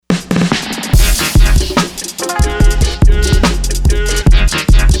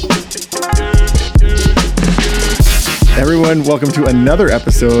everyone. Welcome to another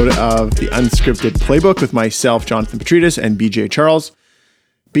episode of the Unscripted Playbook with myself, Jonathan Petrides, and BJ Charles.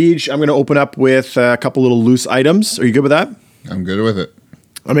 Beej, I'm going to open up with a couple little loose items. Are you good with that? I'm good with it.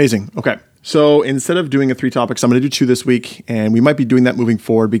 Amazing. Okay. So instead of doing 3 topics, I'm going to do 2 this week, and we might be doing that moving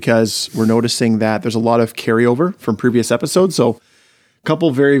forward because we're noticing that there's a lot of carryover from previous episodes. So a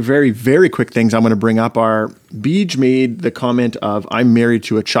couple very, very, very quick things I'm going to bring up are Beej made the comment of I'm married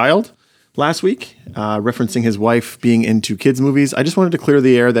to a child last week, referencing his wife being into kids movies. I just wanted to clear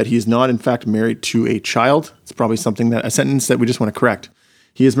the air that he is not, in fact, married to a child. It's probably a sentence that we just want to correct.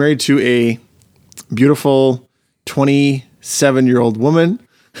 He is married to a beautiful 27-year-old woman.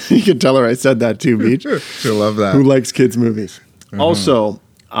 You can tell her I said that too, Beej. She'll love that. Who likes kids movies. Also,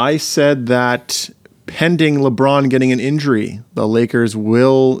 I said that pending LeBron getting an injury, the Lakers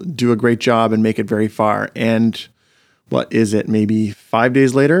will do a great job and make it very far. And what is it? Maybe 5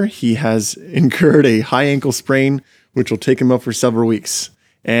 days later, he has incurred a high ankle sprain, which will take him out for several weeks.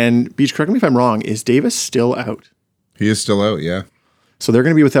 And Beej, correct me if I'm wrong, is Davis still out? He is still out, yeah. So they're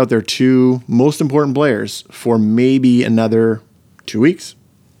going to be without their 2 most important players for maybe another 2 weeks.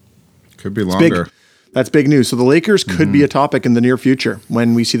 Could be longer. That's big news. So the Lakers could be a topic in the near future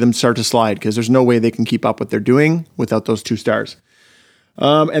when we see them start to slide because there's no way they can keep up what they're doing without those 2 stars.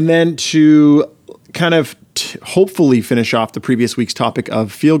 And then to kind of hopefully finish off the previous week's topic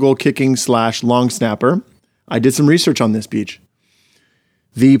of field goal kicking / long snapper, I did some research on this, Beej.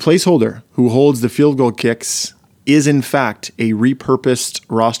 The placeholder who holds the field goal kicks is in fact a repurposed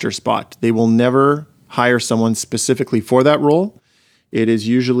roster spot. They will never hire someone specifically for that role. It is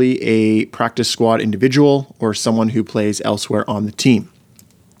usually a practice squad individual or someone who plays elsewhere on the team.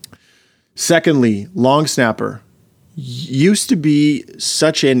 Secondly, long snapper used to be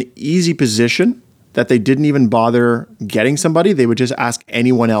such an easy position that they didn't even bother getting somebody. They would just ask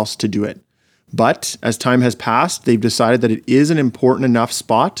anyone else to do it. But as time has passed, they've decided that it is an important enough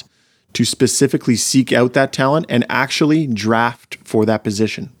spot to specifically seek out that talent and actually draft for that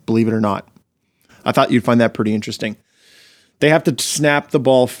position, believe it or not. I thought you'd find that pretty interesting. They have to snap the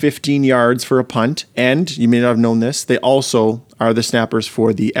ball 15 yards for a punt, and you may not have known this, they also are the snappers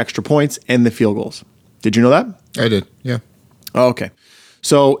for the extra points and the field goals. Did you know that? I did, yeah. Oh, okay.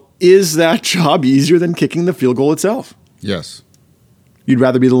 So is that job easier than kicking the field goal itself? Yes. You'd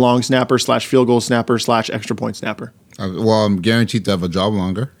rather be the long snapper / field goal snapper / extra point snapper? Well, I'm guaranteed to have a job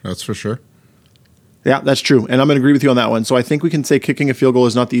longer, that's for sure. Yeah, that's true. And I'm going to agree with you on that one. So I think we can say kicking a field goal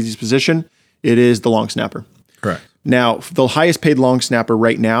is not the easiest position. It is the long snapper. Correct. Now, the highest paid long snapper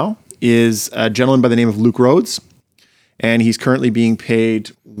right now is a gentleman by the name of Luke Rhodes, and he's currently being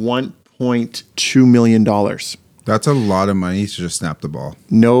paid $1.2 million. That's a lot of money to just snap the ball.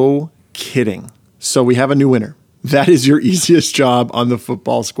 No kidding. So we have a new winner. That is your easiest job on the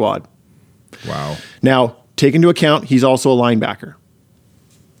football squad. Wow. Now, take into account, he's also a linebacker.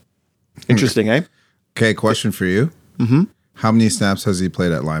 Interesting, eh? Okay, question for you. Mm-hmm. How many snaps has he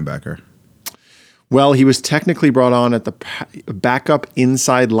played at linebacker? Well, he was technically brought on at the backup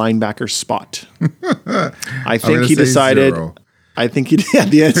inside linebacker spot. I think he decided. 0. I think he had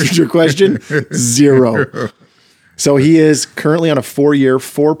the answer to your question. 0. So he is currently on a 4-year,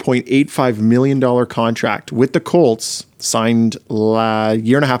 $4.85 million contract with the Colts, signed a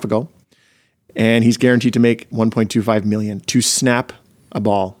year and a half ago, and he's guaranteed to make $1.25 million to snap a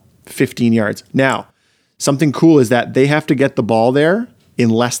ball 15 yards. Now, something cool is that they have to get the ball there in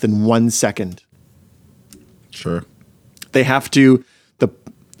less than 1 second. Sure. They have to,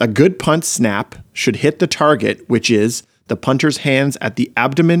 a good punt snap should hit the target, which is the punter's hands at the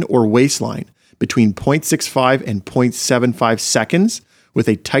abdomen or waistline between 0.65 and 0.75 seconds with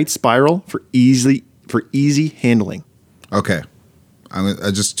a tight spiral for easy handling. Okay.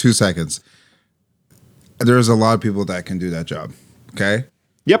 Just 2 seconds. There's a lot of people that can do that job. Okay.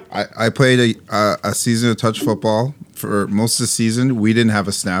 Yep. I played a season of touch football. For most of the season, we didn't have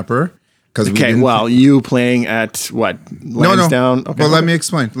a snapper. Okay, well, you playing at what? Lansdowne? No. Okay. Well, let me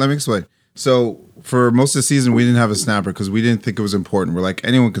explain. So for most of the season, we didn't have a snapper because we didn't think it was important. We're like,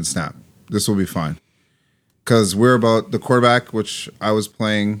 anyone can snap. This will be fine. Because we're about the quarterback, which I was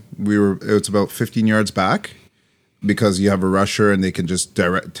playing. It's about 15 yards back because you have a rusher and they can just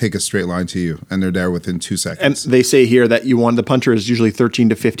take a straight line to you, and they're there within 2 seconds. And they say here that the punter is usually 13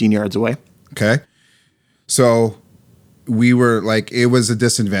 to 15 yards away. Okay, so we were like, it was a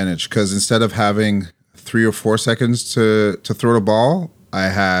disadvantage because instead of having 3 or 4 seconds to throw the ball, I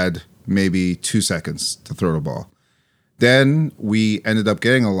had maybe 2 seconds to throw the ball. Then we ended up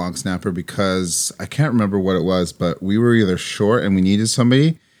getting a long snapper because I can't remember what it was, but we were either short and we needed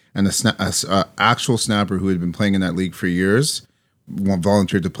somebody, and a actual snapper who had been playing in that league for years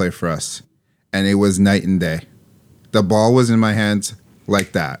volunteered to play for us. And it was night and day. The ball was in my hands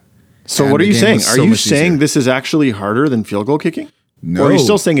like that. So And what are the you game saying? was Are so you much saying easier. this is actually harder than field goal kicking? No. Or are you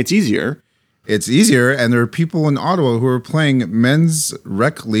still saying it's easier? It's easier, and there are people in Ottawa who are playing men's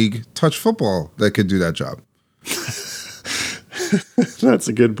rec league touch football that could do that job. That's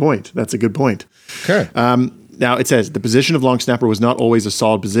a good point. That's a good point. Okay. Now it says the position of long snapper was not always a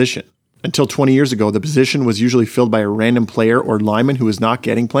solid position. Until 20 years ago, the position was usually filled by a random player or lineman who was not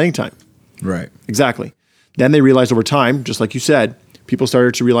getting playing time. Right. Exactly. Then they realized over time, just like you said, people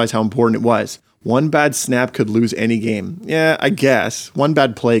started to realize how important it was. One bad snap could lose any game. Yeah, I guess. One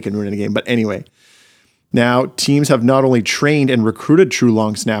bad play can ruin any game. But anyway, now teams have not only trained and recruited true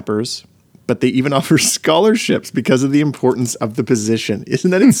long snappers, but they even offer scholarships because of the importance of the position. Isn't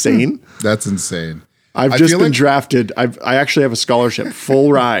that insane? That's insane. I've I just feel been like- drafted. I actually have a scholarship,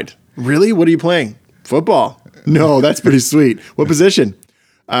 full ride. Really? What are you playing? Football. No, that's pretty sweet. What position?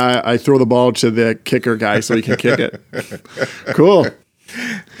 I throw the ball to the kicker guy so he can kick it. Cool.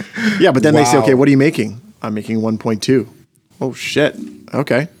 Yeah, but then they say, Wow. okay, what are you making? I'm making 1.2. Oh, shit.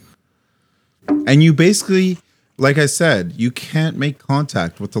 Okay. And you basically, like I said, you can't make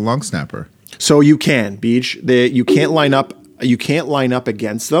contact with the long snapper. So you can, Beach. You can't line up. You can't line up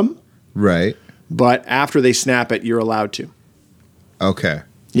against them, Right. but after they snap it, you're allowed to. Okay.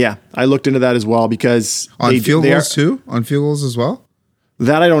 Yeah, I looked into that as well because On field they goals too? On field goals as well?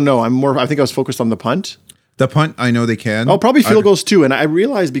 That I don't know. I think I was focused on the punt. The punt, I know they can. Oh, probably field goals too. And I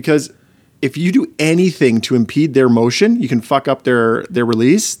realized because if you do anything to impede their motion, you can fuck up their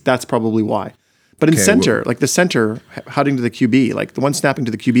release. That's probably why. But in Okay, center, like the center heading to the QB, like the one snapping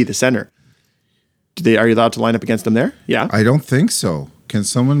to the QB, the center, are you allowed to line up against them there? Yeah. I don't think so. Can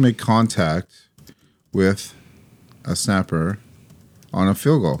someone make contact with a snapper on a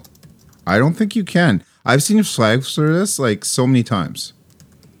field goal? I don't think you can. I've seen flags for this like so many times.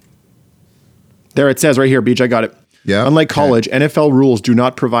 There it says right here, Beach, I got it. Yeah, Unlike okay. college, NFL rules do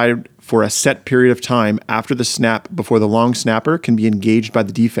not provide for a set period of time after the snap before the long snapper can be engaged by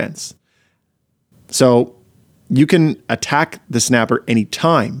the defense. So you can attack the snapper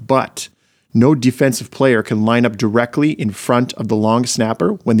anytime, but no defensive player can line up directly in front of the long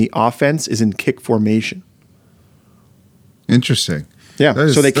snapper when the offense is in kick formation. Interesting. Yeah. That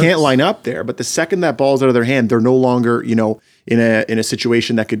is- So they can't that's- line up there, but the second that ball's out of their hand, they're no longer, in a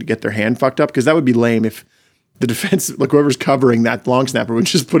situation that could get their hand fucked up, because that would be lame if the defense, like whoever's covering that long snapper, would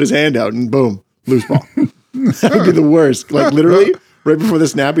just put his hand out and boom, loose ball. That would be the worst. Like literally, right before the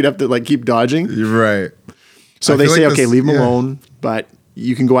snap, you'd have to like keep dodging. You're right. So I they feel say, like okay, this- leave him yeah. alone, but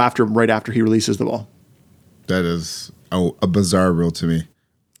you can go after him right after he releases the ball. That is a bizarre rule to me.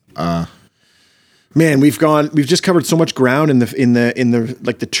 Man, we've just covered so much ground in the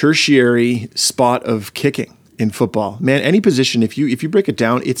like the tertiary spot of kicking in football. Man, any position, if you break it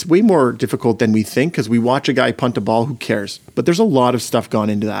down, it's way more difficult than we think because we watch a guy punt a ball, who cares? But there's a lot of stuff gone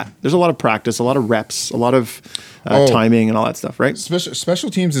into that. There's a lot of practice, a lot of reps, a lot of timing and all that stuff, right? Special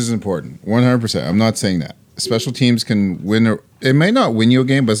teams is important. 100%. I'm not saying that. Special teams can win. It might not win you a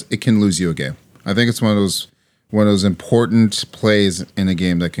game, but it can lose you a game. I think it's one of those important plays in a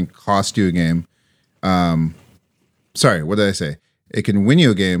game that can cost you a game. Sorry, what did I say? It can win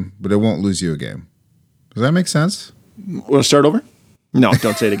you a game, but it won't lose you a game. Does that make sense? We'll start over? No,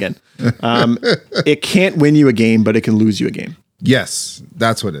 don't say it again. It can't win you a game, but it can lose you a game. Yes,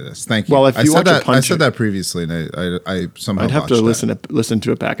 that's what it is. Thank you. Well, if I you said watch a that, I puncher- said that previously, and I somehow I'd have to botched that. listen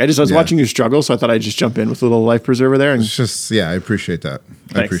to it back. I was Yeah. watching you struggle, so I thought I'd just jump in with a little life preserver there. And It's just, yeah, I appreciate that.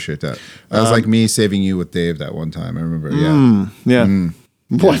 I Thanks. appreciate that. That was like me saving you with Dave that one time. I remember. Yeah. yeah,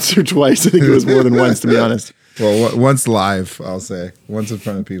 once or twice. I think it was more than once, to be honest. Well, once live, I'll say. Once in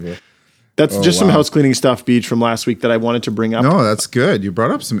front of people. That's just some wow. house cleaning stuff, Beach, from last week that I wanted to bring up. No, that's good. You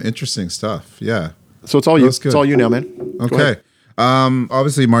brought up some interesting stuff. Yeah. So it's all you. That's good. It's all you now, man. Go Okay. ahead.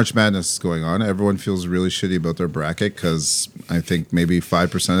 Obviously, March Madness is going on. Everyone feels really shitty about their bracket because I think maybe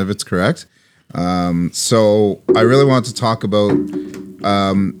 5% of it's correct. So I really want to talk about,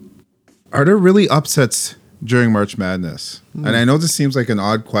 are there really upsets during March Madness? And I know this seems like an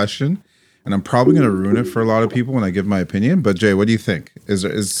odd question, and I'm probably going to ruin it for a lot of people when I give my opinion. But Jay, what do you think?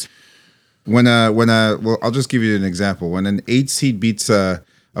 Well, I'll just give you an example. When an 8 seed beats a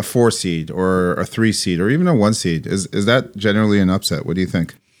 4 seed or a 3 seed or even a 1 seed, is that generally an upset? What do you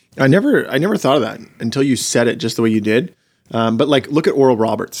think? I never thought of that until you said it just the way you did. But like, look at Oral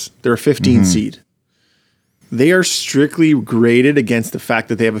Roberts. They're a 15 seed. They are strictly graded against the fact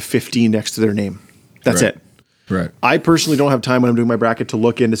that they have a 15 next to their name. That's Right. it. Right. I personally don't have time when I'm doing my bracket to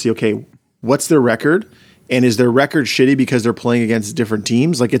look in to see, okay, what's their record? And is their record shitty because they're playing against different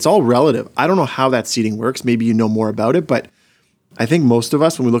teams? Like, it's all relative. I don't know how that seeding works. Maybe you know more about it, but I think most of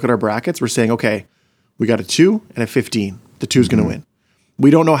us, when we look at our brackets, we're saying, okay, We got a 2 and a 15. The 2 is going to win. We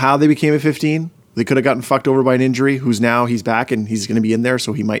don't know how they became a 15. They could have gotten fucked over by an injury. He's back and he's going to be in there,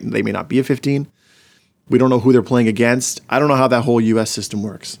 so they may not be a 15. We don't know who they're playing against. I don't know how that whole U.S. system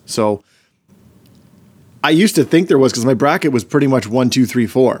works. So I used to think there was, because my bracket was pretty much 1, 2, 3,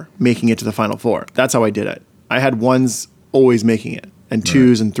 4, making it to the Final Four. That's how I did it. I had 1s always making it, and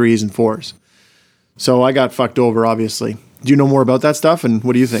 2s and 3s and 4s. So I got fucked over, obviously. Do you know more about that stuff, and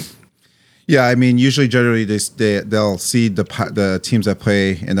what do you think? Yeah, I mean, usually, generally, they'll seed the teams that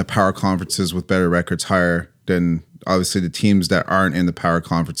play in the power conferences with better records higher than obviously the teams that aren't in the power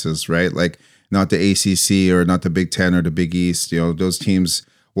conferences, right? Like not the ACC or not the Big Ten or the Big East. Those teams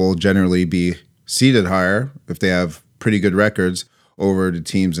will generally be seeded higher if they have pretty good records over the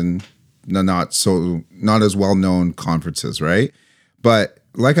teams in the not as well known conferences, right? But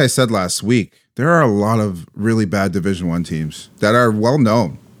like I said last week, there are a lot of really bad Division I teams that are well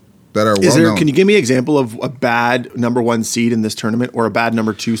known. Can you give me an example of a bad number 1 seed in this tournament or a bad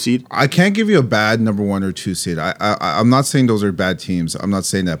number 2 seed? I can't give you a bad number 1 or 2 seed. I'm not saying those are bad teams. I'm not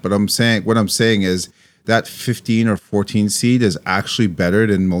saying that, but what I'm saying is that 15 or 14 seed is actually better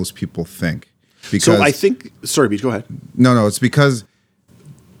than most people think. Because, so I think, sorry, Beach, go ahead. No, it's because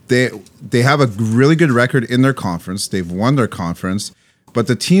they have a really good record in their conference. They've won their conference, but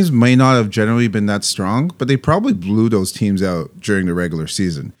the teams may not have generally been that strong, but they probably blew those teams out during the regular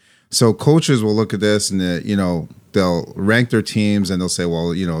season. So coaches will look at this and they'll rank their teams and they'll say,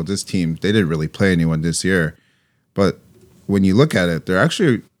 well, this team, they didn't really play anyone this year. But when you look at it, they're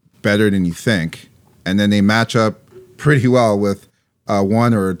actually better than you think. And then they match up pretty well with a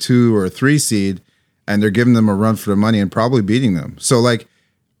 1 or a 2 or a 3 seed, and they're giving them a run for the money and probably beating them. So, like,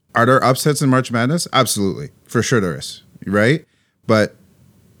 are there upsets in March Madness? Absolutely. For sure there is, right? But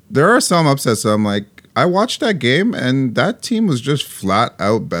there are some upsets that I'm like, I watched that game and that team was just flat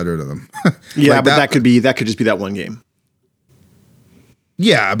out better than them. Yeah, like but that could just be that one game.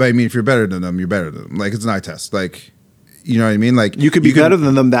 Yeah, but I mean, if you're better than them, you're better than them. Like, it's an eye test. Like, you know what I mean? Like, you could be better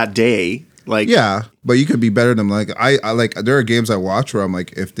than them that day. Like, yeah, but you could be better than them. Like, I like, there are games I watch where I'm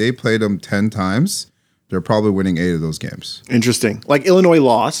like, if they played them 10 times, they're probably winning 8 of those games. Interesting. Like, Illinois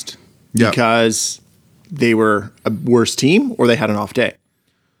lost because they were a worse team or they had an off day.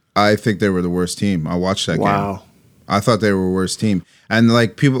 I think they were the worst team. I watched that game. Wow. I thought they were a worse team. And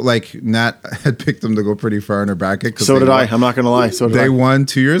like people like Nat had picked them to go pretty far in their bracket. So did I. I'm not going to lie. So did they won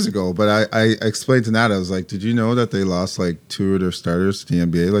 2 years ago. But I explained to Nat, I was like, did you know that they lost like 2 of their starters to the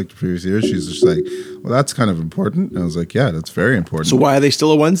NBA like the previous year? She's just like, well, that's kind of important. And I was like, yeah, that's very important. So why are they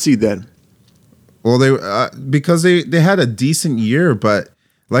still a 1 seed then? Well, because they had a decent year. But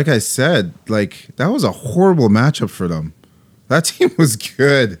like I said, like that was a horrible matchup for them. That team was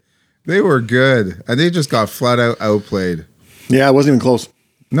good. They were good. And they just got flat out outplayed. Yeah, it wasn't even close.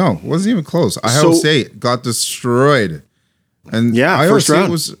 No, it wasn't even close. Ohio State got destroyed. And Ohio State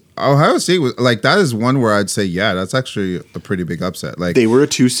was like, that is one where I'd say, yeah, that's actually a pretty big upset. Like they were a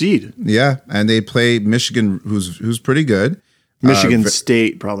 2 seed. Yeah. And they played Michigan, who's pretty good. Michigan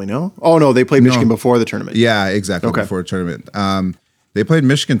State, probably no. Oh no, they played Michigan before the tournament. Yeah, exactly. Okay. Before the tournament. They played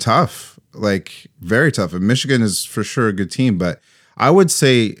Michigan tough. Like very tough. And Michigan is for sure a good team, but I would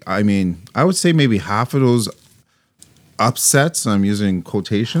say maybe half of those upsets, I'm using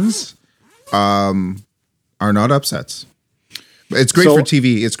quotations, are not upsets. It's great for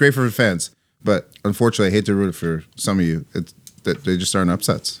TV. It's great for fans. But unfortunately, I hate to ruin it for some of you. They just aren't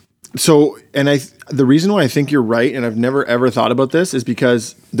upsets. So, and the reason why I think you're right, and I've never ever thought about this, is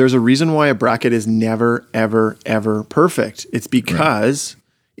because there's a reason why a bracket is never, ever, ever perfect. It's because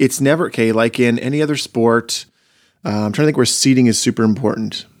it's never, okay, like in any other sport, I'm trying to think where seeding is super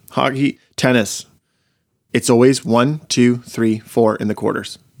important. Hockey, tennis, it's always 1, 2, 3, 4 in the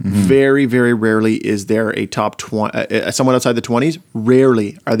quarters. Mm-hmm. Very, very rarely is there a top 20, someone outside the 20s.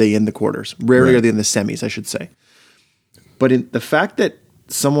 Rarely are they in the quarters. Rarely are they in the semis, I should say. But in the fact that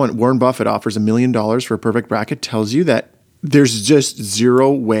Warren Buffett offers $1 million for a perfect bracket tells you that there's just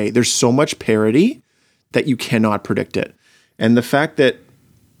zero way. There's so much parity that you cannot predict it. And the fact that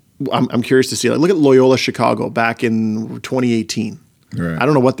I'm curious to see, like, look at Loyola Chicago back in 2018. Right. I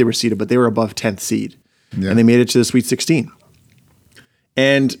don't know what they were seeded, but they were above 10th seed. Yeah. And they made it to the Sweet 16.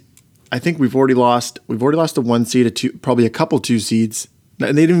 And I think we've already lost a 1 seed, a 2, probably a couple 2 seeds.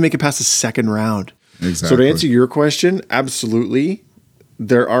 And they didn't even make it past the second round. Exactly. So to answer your question, absolutely,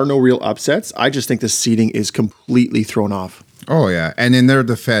 there are no real upsets. I just think the seeding is completely thrown off. Oh, yeah. And in their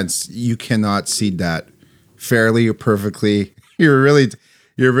defense, you cannot seed that fairly or perfectly. You're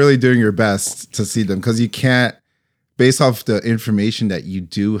really doing your best to seed them because you can't, based off the information that you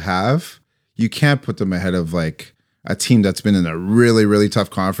do have, you can't put them ahead of like a team that's been in a really, really tough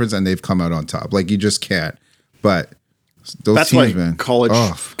conference and they've come out on top. Like, you just can't. But those That's teams, why man.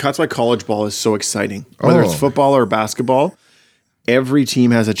 That's why college ball is so exciting. Whether it's football or basketball, every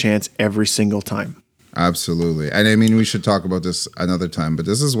team has a chance every single time. Absolutely. And I mean, we should talk about this another time, but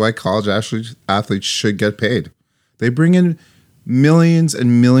this is why college athletes should get paid. They bring in millions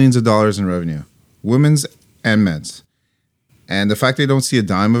and millions of dollars in revenue, women's and men's. And the fact they don't see a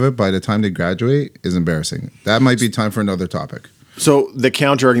dime of it by the time they graduate is embarrassing. That might be time for another topic. So the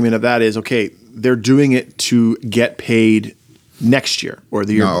counter argument of that is, okay, they're doing it to get paid next year or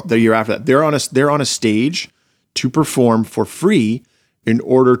the year after that. They're on a stage to perform for free in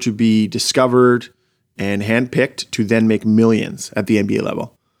order to be discovered and handpicked to then make millions at the NBA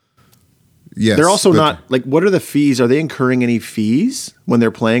level. Yes. They're also not, like, what are the fees? Are they incurring any fees when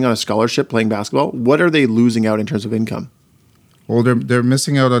they're playing on a scholarship, playing basketball? What are they losing out in terms of income? Well, they're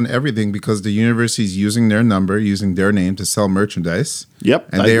missing out on everything because the university's using their number, using their name to sell merchandise. Yep.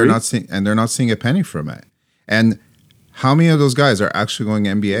 And they're not seeing a penny from it. And how many of those guys are actually going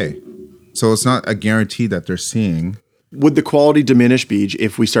NBA? So it's not a guarantee that they're seeing. Would the quality diminish, Beej,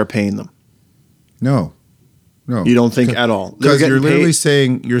 if we start paying them? No. You don't think at all? Because you're literally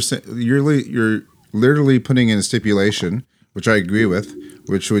saying you're literally putting in a stipulation, which I agree with,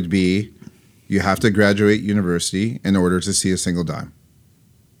 which would be you have to graduate university in order to see a single dime.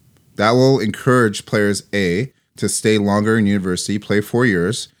 That will encourage players A to stay longer in university, play 4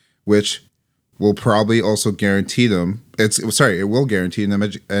 years, which will probably also guarantee them. It will guarantee them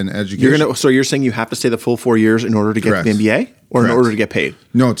an education. So you're saying you have to stay the full 4 years in order to get to the NBA, or in order to get paid?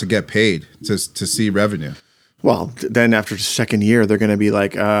 No, to get paid to see revenue. Well, then after the second year, they're going to be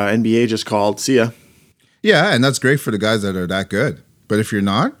like, NBA just called, see ya. Yeah, and that's great for the guys that are that good. But if you're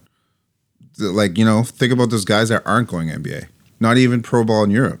not, like, think about those guys that aren't going NBA. Not even pro ball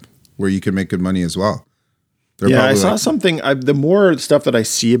in Europe, where you can make good money as well. I saw something. The more stuff that I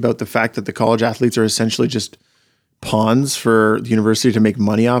see about the fact that the college athletes are essentially just pawns for the university to make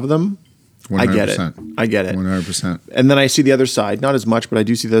money off of them, 100%. I get it. 100%. And then I see the other side, not as much, but I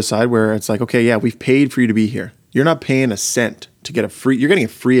do see the other side where it's like, okay, yeah, we've paid for you to be here. You're not paying a cent to get you're getting a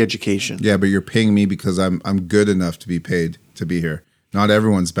free education. Yeah, but you're paying me because I'm good enough to be paid to be here. Not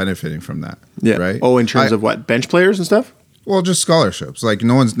everyone's benefiting from that. Yeah. Right? Oh, in terms of what? Bench players and stuff? Well, just scholarships. Like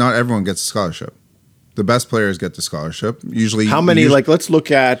not everyone gets a scholarship. The best players get the scholarship. Usually, how many? Let's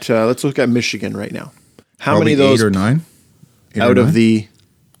look at Michigan right now. How many of those? 8 or 9 out of the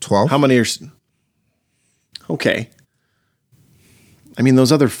 12. How many are? Okay. I mean,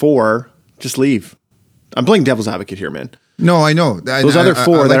 those other 4 just leave. I'm playing devil's advocate here, man. No, I know. Those other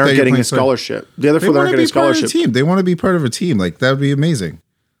 4 that aren't getting a scholarship. The other 4 that aren't getting a scholarship. Team. They want to be part of a team. Like, that would be amazing.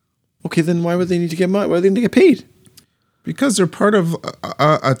 Okay, then why would they need to get money? Why do they need to get paid? Because they're part of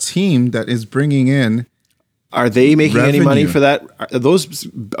a team that is bringing in. Are they making any money for that? Are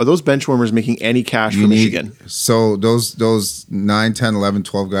those bench warmers making any cash for Michigan? So those 9, 10, 11,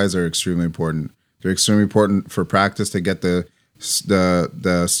 12 guys are extremely important. They're extremely important for practice to get the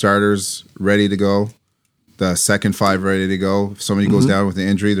starters ready to go, the second 5 ready to go. If somebody goes down with an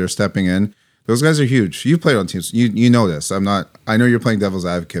injury, they're stepping in. Those guys are huge. You've played on teams. You know this. I know you're playing devil's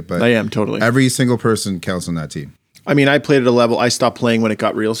advocate, but I am totally. Every single person counts on that team. I mean, I played at a level. I stopped playing when it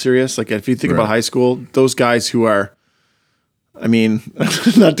got real serious. Like, if you think about high school, those guys who are, I mean,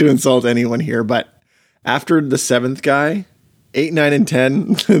 not to insult anyone here, but after the 7th guy, 8, 9, and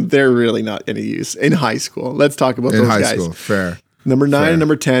 10, they're really not any use in high school. Let's talk about those guys. In high school, fair. Number 9 and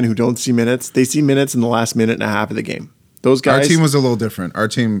number 10 who don't see minutes. They see minutes in the last minute and a half of the game. Those guys. Our team was a little different. Our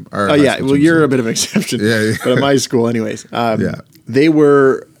team. Oh yeah, well, you're a bit of an exception. Yeah. But at my school, anyways. They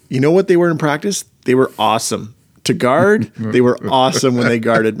were. You know what they were in practice? They were awesome. To guard, they were awesome when they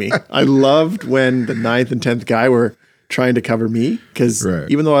guarded me. I loved when the 9th and 10th guy were trying to cover me because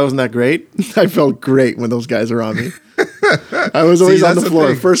even though I wasn't that great, I felt great when those guys were on me. I was always on the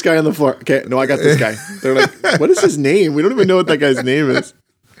floor, first guy on the floor. Okay, no, I got this guy. They're like, what is his name? We don't even know what that guy's name is.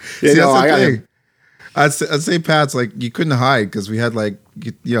 Yeah, no, I got him. I'd say, Pat's, like, you couldn't hide because we had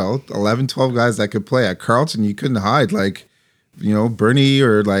 11, 12 guys that could play. At Carleton, you couldn't hide. Like, Bernie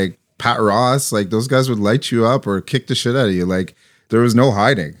or like Pat Ross, like those guys would light you up or kick the shit out of you. Like, there was no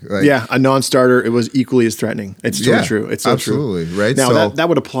hiding. Like, yeah, a non-starter, it was equally as threatening. It's so true. It's so absolutely, true. Right? Now, so, that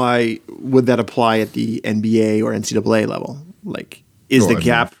would apply. Would that apply at the NBA or NCAA level? Like, is the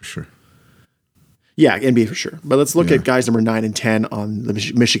gap for sure? Yeah, NBA for sure. But let's look at guys number 9 and 10 on the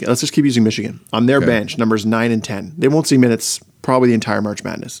Michigan. Let's just keep using Michigan. On their bench, numbers 9 and 10. They won't see minutes probably the entire March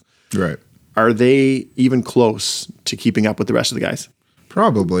Madness. Right. Are they even close to keeping up with the rest of the guys?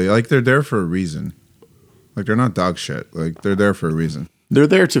 Probably. Like, they're there for a reason. Like, they're not dog shit. Like, they're there for a reason. They're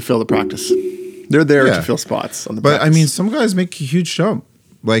there to fill the practice. They're there Yeah. to fill spots on the But I practice. mean, some guys make a huge jump.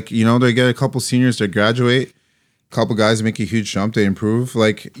 Like, they get a couple seniors that graduate, a couple guys make a huge jump, they improve.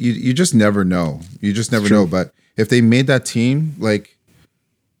 Like, you just never know. You just never know. But if they made that team, like,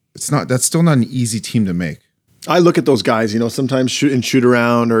 that's still not an easy team to make. I look at those guys, sometimes shoot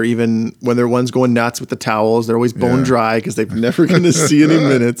around, or even when they're ones going nuts with the towels, they're always bone dry because they're never going to see any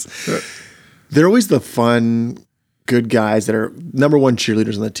minutes. They're always the fun, good guys that are number one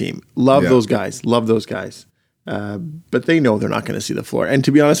cheerleaders on the team. Love those guys. Love those guys. But they know they're not going to see the floor. And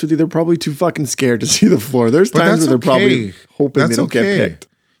to be honest with you, they're probably too fucking scared to see the floor. There's times where they're probably hoping they don't get picked.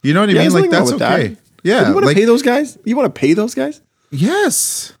 You know what I mean? Like, that's okay. That. Yeah. But you want to pay those guys? You want to pay those guys?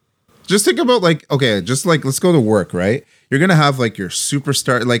 Yes. Just think about let's go to work, right? You're going to have like your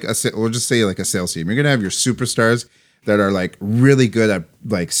superstar, we'll just say like a sales team. You're going to have your superstars that are like really good at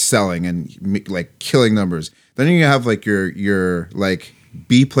like selling and like killing numbers. Then you have like your like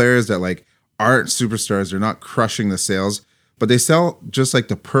B players that like aren't superstars. They're not crushing the sales, but they sell just like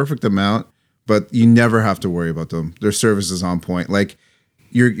the perfect amount, but you never have to worry about them. Their service is on point. Like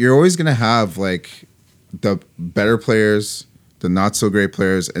you're always going to have like the better players, the not so great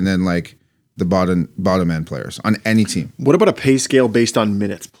players, and then like the bottom end players on any team. What about a pay scale based on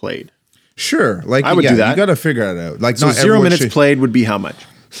minutes played? Sure. Like I would do that. You got to figure it out. Like, So not 0 minutes played would be how much?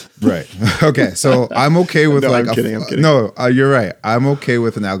 Right. Okay. So I'm okay with No, like, I'm kidding. No, you're right. I'm okay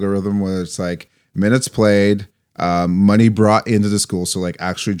with an algorithm where it's like minutes played, money brought into the school. So like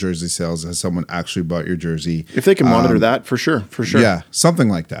actually jersey sales, has someone actually bought your jersey? If they can monitor that, for sure. Yeah. Something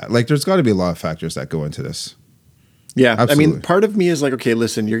like that. Like there's got to be a lot of factors that go into this. Yeah. Absolutely. I mean, part of me is like, okay,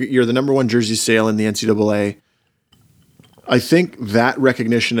 listen, you're the number one jersey sale in the NCAA. I think that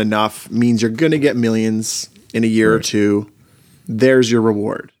recognition enough means you're going to get millions in a year or two. There's your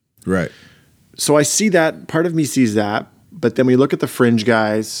reward. Right. So I see that. Part of me sees that. But then we look at the fringe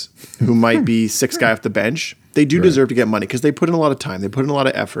guys who might be sixth guy off the bench. They do deserve to get money because they put in a lot of time. They put in a lot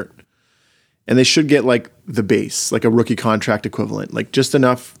of effort. And they should get like the base, like a rookie contract equivalent, like just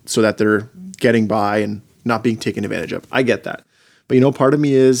enough so that they're getting by and not being taken advantage of. I get that. But, part of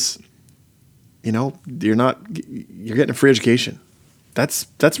me is, you're getting a free education. That's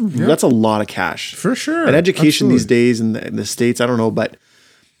a lot of cash. For sure. And education Absolutely. these days in the States, I don't know, but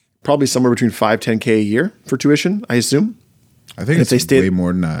probably somewhere between $5,000-$10,000 a year for tuition, I assume. I think it's way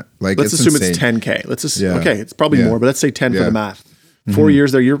more than that. Like, Let's assume insane. it's $10,000. Let's assume, Yeah. okay, it's probably Yeah. more, but let's say 10 for Yeah. the math. 4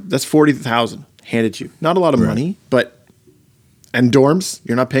 years there, that's 40,000 handed to you. Not a lot of money, and dorms,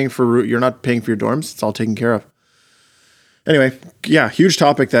 you're not paying for your dorms. It's all taken care of. Anyway, yeah, huge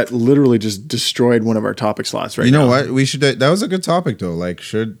topic that literally just destroyed one of our topic slots right now. You know what? We should. That was a good topic though. Like,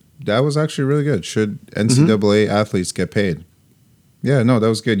 that was actually really good. Should NCAA athletes get paid? Yeah, no, that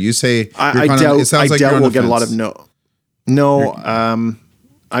was good. You say I doubt we'll get a lot of no. No,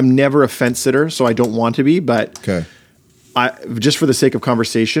 I'm never a fence sitter, so I don't want to be. But Okay. just for the sake of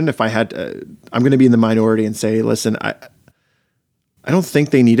conversation, if I had, I'm going to be in the minority and say, listen, I don't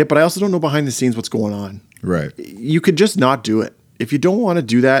think they need it, but I also don't know behind the scenes what's going on. Right. You could just not do it. If you don't want to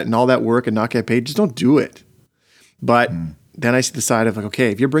do that and all that work and not get paid, just don't do it. But then I see the side of like, okay,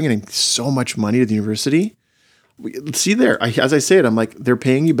 if you're bringing in so much money to the university, as I say it, I'm like, they're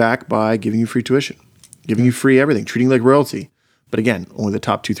paying you back by giving you free tuition, giving you free everything, treating you like royalty. But again, only the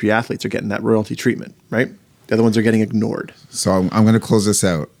top 2-3 athletes are getting that royalty treatment, right? The other ones are getting ignored. So I'm going to close this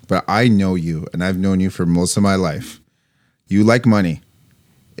out, but I know you, and I've known you for most of my life. You like money.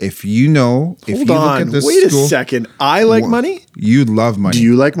 If you look at this Wait school, a second. I like money? You love money. Do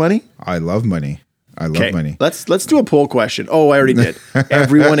you like money? I love money. I love money. Let's do a poll question. Oh, I already did.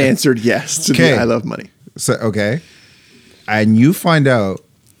 Everyone answered yes to the I love money. So okay. And you find out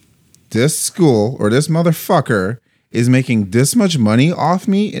this school or this motherfucker is making this much money off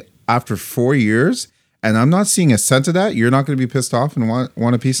me after 4 years, and I'm not seeing a cent of that. You're not going to be pissed off and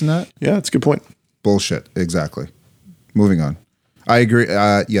want a piece in that? Yeah, that's a good point. Bullshit. Exactly. Moving on. I agree.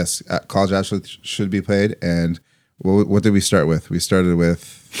 Yes, college athletes should be paid. And what did we start with? We started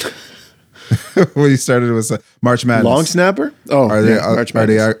with March Madness. Long snapper? Oh, Are they March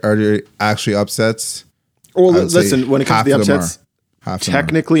Madness. are there actually upsets? Well, listen, when it comes to the upsets, Half of them are.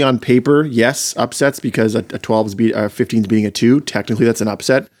 technically on paper, yes, upsets because a 12 is 15 is beating a 2. Technically, that's an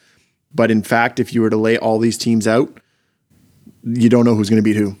upset. But in fact, if you were to lay all these teams out, you don't know who's going to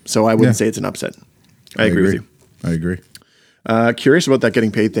beat who. So I wouldn't say it's an upset. I agree with you. I agree. Curious about that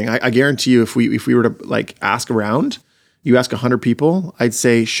getting paid thing. I guarantee you, if we were to like ask around, you ask 100 people, I'd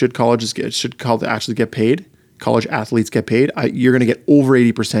say should college athletes get paid? College athletes get paid? You're going to get over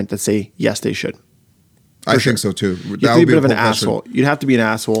 80% that say yes, they should. I think so too. You have to be a bit of an asshole. You'd have to be an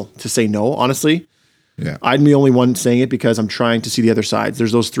asshole to say no, honestly. Yeah. I'm the only one saying it because I'm trying to see the other sides.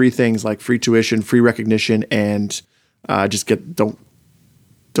 There's those three things like free tuition, free recognition, and don't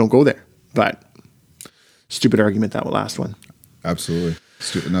go there. But stupid argument, that last one. Absolutely.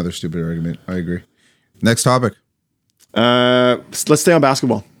 Another stupid argument. I agree. Next topic. Let's stay on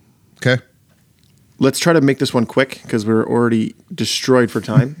basketball. Okay. Let's try to make this one quick because we're already destroyed for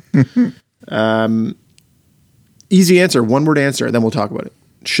time. Easy answer, one word answer, then we'll talk about it.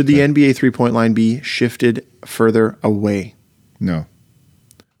 Should the NBA 3-point line be shifted further away? No.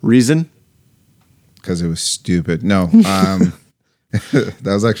 Reason? Because it was stupid. No. That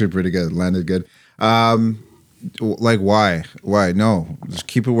was actually pretty good. Landed good. Like why? Why? No. Just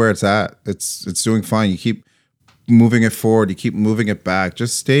keep it where it's at. It's doing fine. You keep moving it forward. You keep moving it back.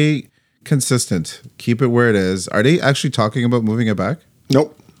 Just stay consistent. Keep it where it is. Are they actually talking about moving it back?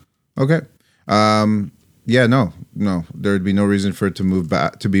 Nope. Okay. Yeah, no. There would be no reason for it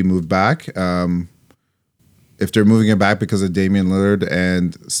to be moved back. If they're moving it back because of Damian Lillard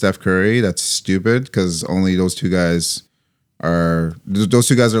and Steph Curry, that's stupid because only those two guys are like two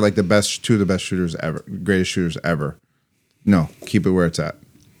of the best shooters ever, greatest shooters ever. No, keep it where it's at.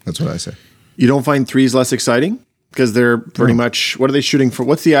 That's what I say. You don't find threes less exciting? Because they're pretty much, what are they shooting for?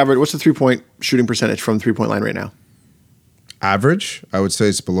 What's the 3-point shooting percentage from the 3-point line right now? Average, I would say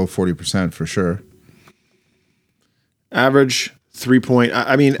it's below 40% for sure. Average 3-point,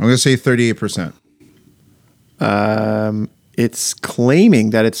 I'm going to say 38%. It's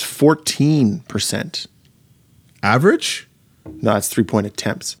claiming that it's 14%. Average? No, it's 3-point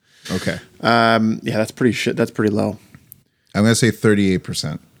attempts. Okay. Yeah, that's pretty low. I'm going to say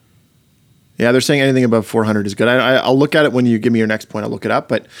 38%. Yeah, they're saying anything above 400 is good. I'll look at it when you give me your next point. I'll look it up.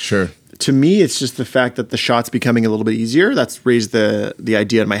 But sure. To me, it's just the fact that the shot's becoming a little bit easier. That's raised the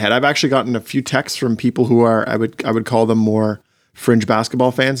idea in my head. I've actually gotten a few texts from people who are, I would call them more fringe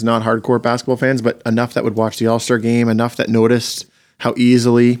basketball fans, not hardcore basketball fans, but enough that would watch the All-Star game, enough that noticed how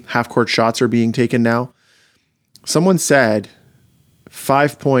easily half-court shots are being taken now. Someone said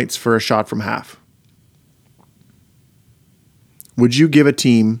 5 points for a shot from half. Would you give a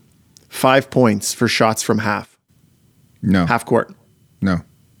team 5 points for shots from half? No. Half court? No.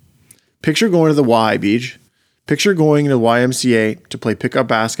 Picture going to the Y, Beach. Picture going to YMCA to play pickup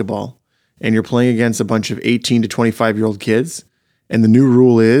basketball, and you're playing against a bunch of 18 to 25-year-old kids, and the new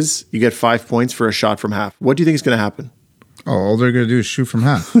rule is you get 5 points for a shot from half. What do you think is going to happen? Oh, all they're going to do is shoot from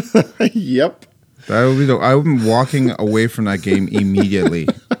half. Yep. That would be I'm walking away from that game immediately,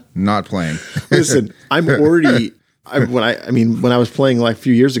 not playing. Listen, I'm already... when I was playing like a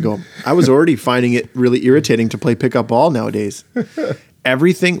few years ago, I was already finding it really irritating to play pickup ball nowadays.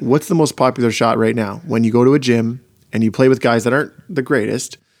 Everything, what's the most popular shot right now? When you go to a gym and you play with guys that aren't the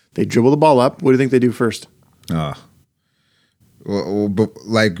greatest, they dribble the ball up. What do you think they do first? Well, but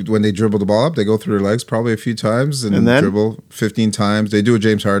like when they dribble the ball up, they go through their legs probably a few times and then dribble 15 times. They do a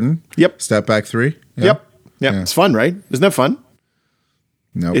James Harden. Yep. Step back three. Yeah. Yep. It's fun, right? Isn't that fun?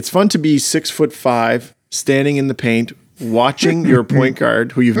 No. It's fun to be 6'5", standing in the paint, watching your point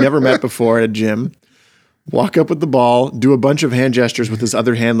guard who you've never met before at a gym, walk up with the ball, do a bunch of hand gestures with his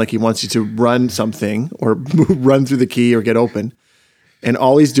other hand like he wants you to run something or run through the key or get open. And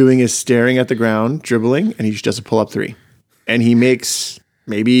all he's doing is staring at the ground, dribbling, and he just does a pull-up three. And he makes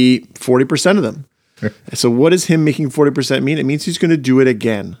maybe 40% of them. So what does him making 40% mean? It means he's going to do it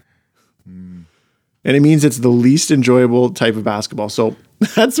again. And it means it's the least enjoyable type of basketball. So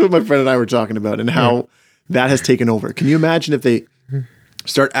that's what my friend and I were talking about and how that has taken over. Can you imagine if they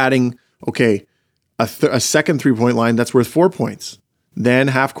start adding, a second 3-point line that's worth 4 points, then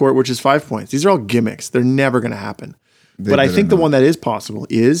half court, which is 5 points. These are all gimmicks. They're never going to happen. But I think the one that is possible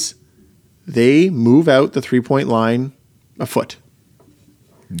is they move out the 3-point line a foot.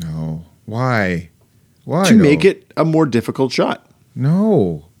 No. Why? Why? To make it a more difficult shot.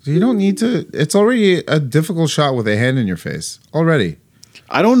 No. You don't need to. It's already a difficult shot with a hand in your face. Already.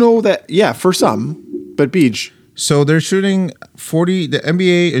 I don't know that. Yeah, for some. But Beach. So they're shooting 40. The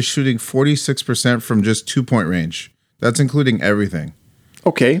NBA is shooting 46% from just 2-point range. That's including everything.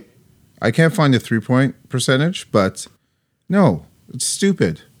 Okay. I can't find the 3-point percentage, but no, it's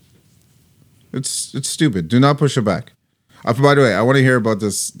stupid. It's stupid. Do not push it back. By the way, I want to hear about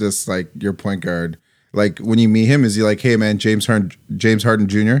this like your point guard. Like when you meet him, is he like, hey man, James Harden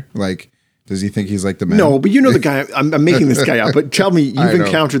Jr.? Like, does he think he's like the man? No, but you know the guy. I'm making this guy up. But tell me, you've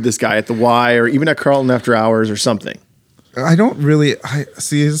encountered this guy at the Y or even at Carlton After Hours or something. I don't really.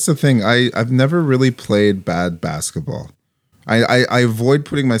 See. This is the thing. I've never really played bad basketball. I avoid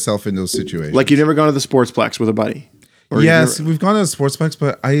putting myself in those situations. Like you've never gone to the Sportsplex with a buddy. Yes, we've gone to the Sportsplex,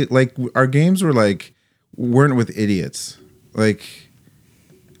 but our games weren't with idiots. Like,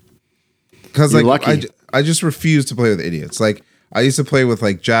 because You're like lucky. I just refuse to play with idiots. Like I used to play with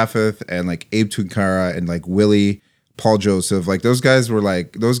like Japheth and like Abe Tunkara and like Willie, Paul Joseph. Like those guys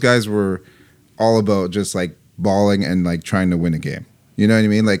were all about just like balling and like trying to win a game. You know what I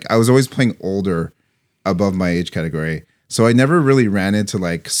mean? Like I was always playing older above my age category. So I never really ran into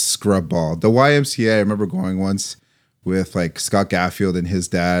like scrub ball. The YMCA, I remember going once with like Scott Gatfield and his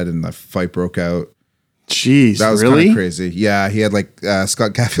dad, and the fight broke out. Jeez, That was kind really? of crazy. Yeah, he had like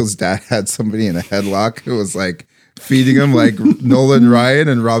Scott Gatfield's dad had somebody in a headlock who was like feeding him like Nolan Ryan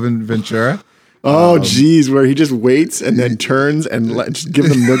and Robin Ventura. Oh, geez, where he just waits and then turns and just give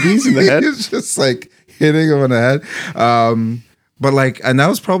them noogies in the head. He's just like hitting him in the head. But like, and that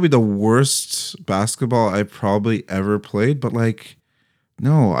was probably the worst basketball I probably ever played. But like,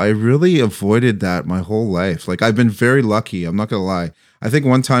 no, I really avoided that my whole life. Like, I've been very lucky. I'm not gonna lie. I think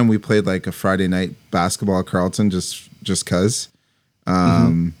one time we played like a Friday night basketball at Carleton just cause,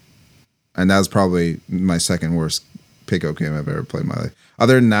 and that was probably my second worst pickup game I've ever played in my life.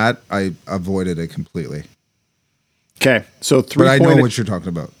 Other than that, I avoided it completely. Okay, so But I know what you're talking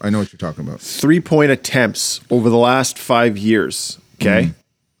about. 3-point attempts over the last 5 years. Okay,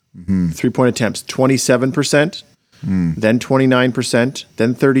 3-point attempts: 27%, then 29%,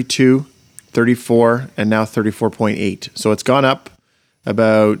 then 32, 34, and now 34.8. So it's gone up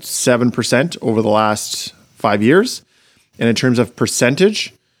about 7% over the last 5 years. And in terms of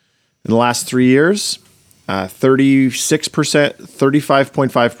percentage, in the last 3 years, 36%,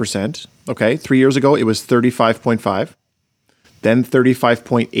 35.5%. Okay, 3 years ago it was 35.5, then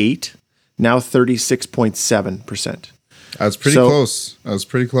 35.8, now 36.7%. I was pretty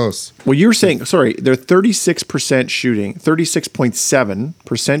close. Well, you were saying, sorry, they're 36% shooting,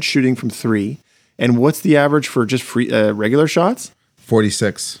 36.7% shooting from three. And what's the average for just free regular shots?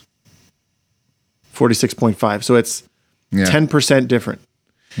 46. 46.5. So it's 10% different.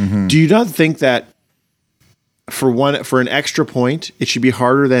 Mm-hmm. Do you not think that for an extra point, it should be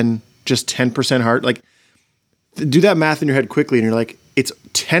harder than just 10% hard? Like, do that math in your head quickly, and you're like, it's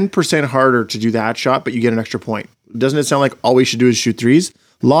 10% harder to do that shot, but you get an extra point. Doesn't it sound like all we should do is shoot threes?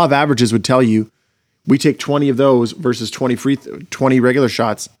 Law of averages would tell you we take 20 of those versus 20 regular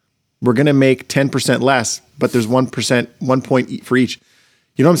shots. We're going to make 10% less, but there's 1 point for each.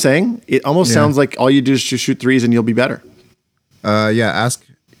 You know what I'm saying? It almost sounds like all you do is just shoot threes and you'll be better. Ask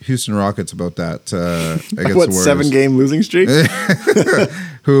Houston Rockets about that. Against What, the Warriors. 7-game losing streak? Against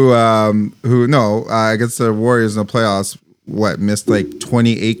the Warriors in the playoffs, missed like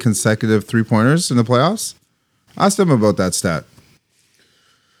 28 consecutive 3-pointers in the playoffs? Ask them about that stat.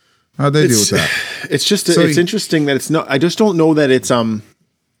 How'd they do with that? It's just it's interesting that it's not. I just don't know that it's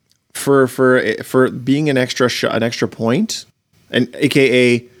for being an extra point, and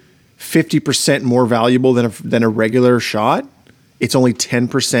AKA 50% more valuable than a regular shot. It's only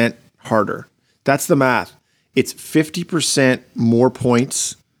 10% harder. That's the math. It's 50% more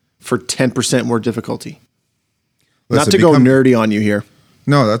points for 10% more difficulty. Listen, not to go nerdy on you here.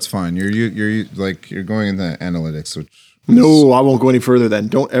 No, that's fine. You're going into analytics, which no, I won't go any further. Then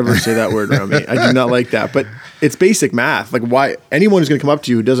don't ever say that word around me. I do not like that. But it's basic math. Like, why anyone who's going to come up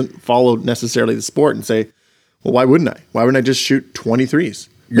to you who doesn't follow necessarily the sport and say, "Well, why wouldn't I? Why wouldn't I just shoot 23s?"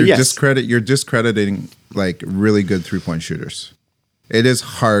 You're discrediting like really good 3-point shooters. It is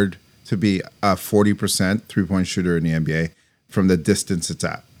hard to be a 40% 3-point shooter in the NBA from the distance it's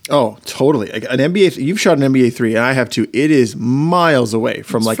at. Oh, totally. Like an NBA, you've shot an NBA 3, and I have too. It is miles away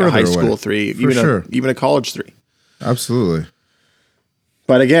from like a high school 3, even a college 3. Absolutely.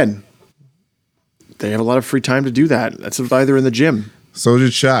 But again, they have a lot of free time to do that. That's either in the gym. So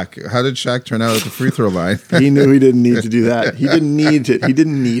did Shaq. How did Shaq turn out at the free throw line? He knew he didn't need to do that. He didn't need it. He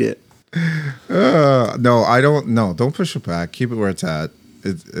didn't need it. No, I don't. No, don't push it back. Keep it where it's at.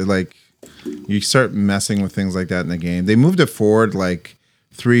 Like you start messing with things like that in the game. They moved it forward like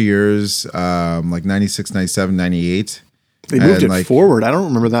 3 years, like 96, 97, 98. They moved it forward. I don't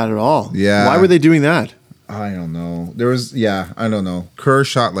remember that at all. Yeah. Why were they doing that? I don't know. I don't know. Kerr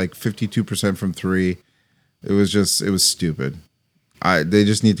shot like 52% from 3. It was stupid. They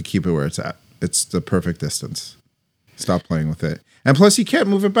just need to keep it where it's at. It's the perfect distance. Stop playing with it. And plus, you can't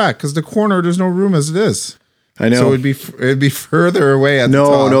move it back because the corner, there's no room as it is. I know. So it'd be further away at the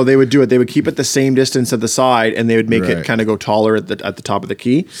top. No, they would do it. They would keep it the same distance at the side, and they would make it kind of go taller at the top of the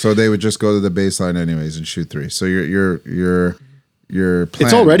key. So they would just go to the baseline anyways and shoot 3. So your plans.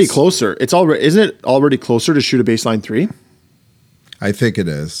 It's already closer. Isn't it already closer to shoot a baseline 3? I think it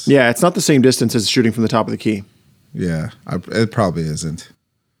is. Yeah, it's not the same distance as shooting from the top of the key. Yeah, it probably isn't.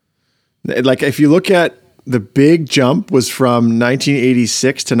 Like if you look at the big jump was from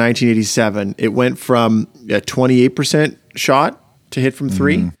 1986 to 1987. It went from a 28% shot to hit from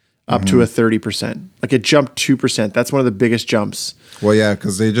 3 up to a 30%. Like it jumped 2%. That's one of the biggest jumps. Well, yeah,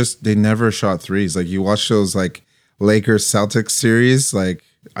 because they never shot threes. Like you watch those like Lakers Celtics series. Like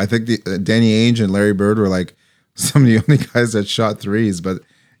I think Danny Ainge and Larry Bird were like some of the only guys that shot threes, but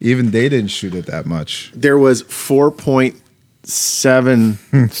even they didn't shoot it that much. There was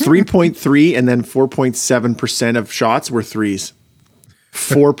 3.3, and then 4.7% of shots were threes.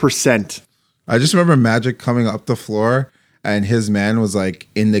 4%. I just remember Magic coming up the floor and his man was like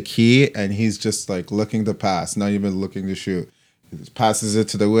in the key and he's just like looking to pass, not even looking to shoot. He just passes it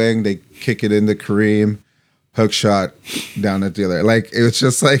to the wing, they kick it into Kareem, hook shot down at the other. Like it was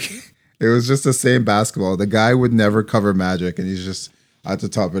just like, it was just the same basketball. The guy would never cover Magic and he's just at the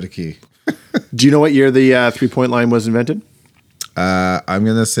top of the key. Do you know what year the 3-point line was invented? I'm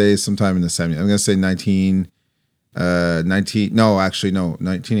going to say sometime in the 70s. I'm going to say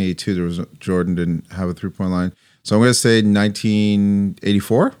 1982. There was Jordan didn't have a 3-point line. So I'm going to say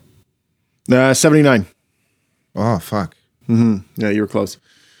 1984. 79. Oh, fuck. Yeah, you were close.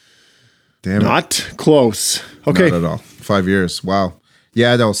 Damn it. Not close. Okay. Not at all. 5 years. Wow.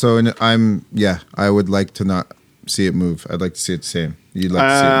 Yeah, no. So I would like to not see it move. I'd like to see it the same. You'd like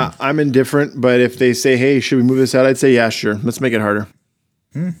to see it move. I'm indifferent, but if they say, hey, should we move this out? I'd say, yeah, sure. Let's make it harder.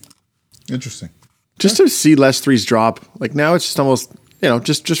 Interesting. Just to see less threes drop. Like now it's just almost,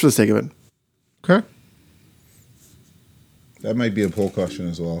 just for the sake of it. Okay. That might be a poll question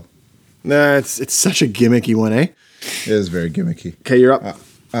as well. Nah, it's such a gimmicky one, eh? It is very gimmicky. Okay, you're up.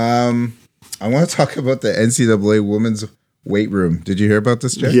 I want to talk about the NCAA women's weight room. Did you hear about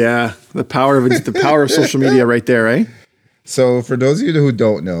this, Jeff? Yeah, the power of social media right there, eh? So for those of you who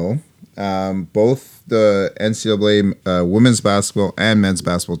don't know, both the NCAA women's basketball and men's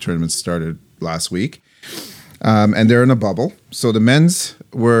basketball tournaments started last week, and they're in a bubble. So the men's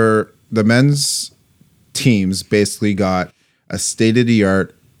teams basically got a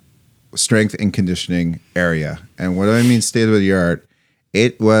state-of-the-art strength and conditioning area. And what do I mean state-of-the-art?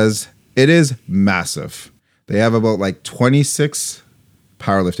 It is massive. They have about like 26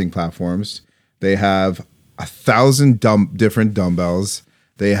 powerlifting platforms. They have 1,000 different dumbbells.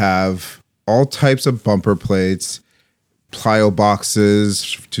 They have all types of bumper plates, plyo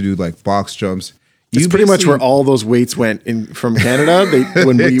boxes to do like box jumps. It's pretty much where all those weights went from Canada.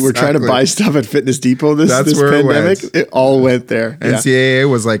 When we were trying to buy stuff at Fitness Depot this pandemic, it all went there. NCAA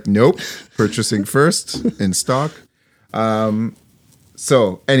was like, nope, purchasing first in stock.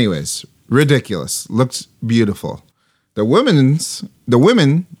 So anyways, ridiculous. Looked beautiful. The women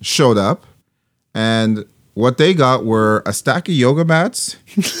showed up and what they got were a stack of yoga mats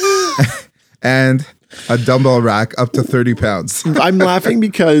and a dumbbell rack up to 30 pounds. I'm laughing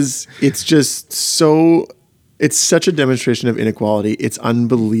because it's just it's such a demonstration of inequality. It's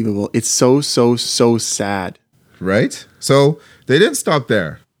unbelievable. It's so sad. Right? So they didn't stop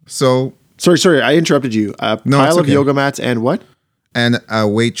there. So Sorry, I interrupted you. Pile of yoga mats and what? And a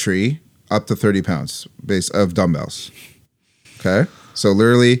weight tree up to 30 pounds base of dumbbells. Okay? So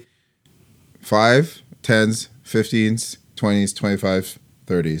literally 5, 10s, 15s, 20s, 25,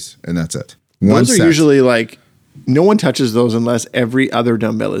 30s, and that's it. Those are usually like, no one touches those unless every other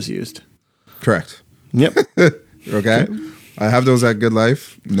dumbbell is used. Correct. Yep. Okay. I have those at Good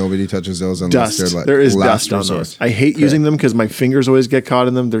Life. Nobody touches those unless they're like there is last dust resort. on those. I hate using them because my fingers always get caught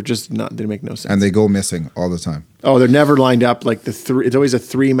in them. They're just not, they make no sense. And they go missing all the time. Oh, they're never lined up like the 3. It's always a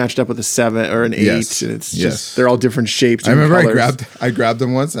 3 matched up with a 7 or an 8. Yes. And it's just, they're all different shapes. I remember colors. I grabbed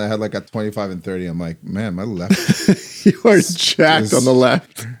them once and I had like a 25 and 30. I'm like, man, my left. You are jacked on the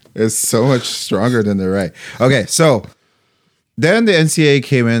left. It's so much stronger than the right. Okay, so then the NCAA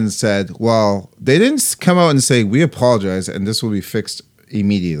came in and said, well, they didn't come out and say, we apologize and this will be fixed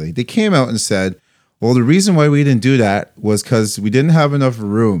immediately. They came out and said, well, the reason why we didn't do that was because we didn't have enough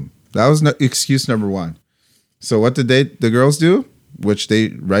room. That was excuse number one. So what did the girls do? Which they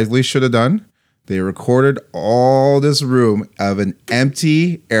rightly should have done. They recorded all this room of an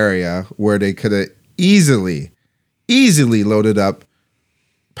empty area where they could have easily loaded up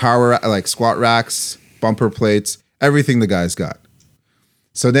power, like squat racks, bumper plates, everything the guys got.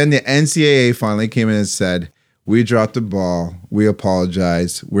 So then the NCAA finally came in and said, we dropped the ball. We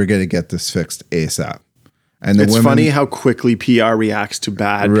apologize. We're going to get this fixed ASAP. And it's funny how quickly PR reacts to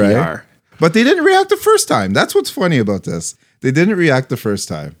bad PR. But they didn't react the first time. That's what's funny about this. They didn't react the first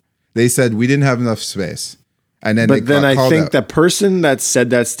time. They said, we didn't have enough space. And then I think the person that said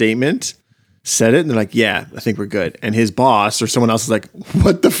that statement said it and they're like, yeah, I think we're good. And his boss or someone else is like,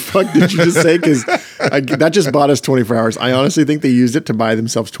 what the fuck did you just say? Because that just bought us 24 hours. I honestly think they used it to buy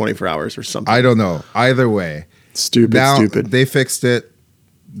themselves 24 hours or something. I don't know. Either way. Stupid. They fixed it.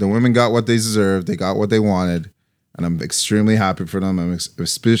 The women got what they deserved. They got what they wanted. and I'm extremely happy for them. I'm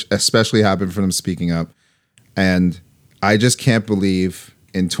especially happy for them speaking up. And I just can't believe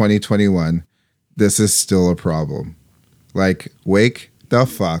in 2021 this is still a problem. Like, wake the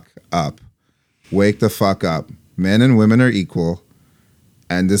fuck up. Wake the fuck up. Men and women are equal,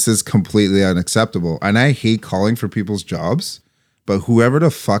 and this is completely unacceptable. And I hate calling for people's jobs, but whoever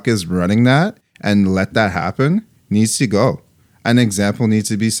the fuck is running that and let that happen needs to go. An example needs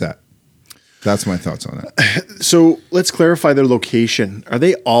to be set. That's my thoughts on it. So let's clarify their location. Are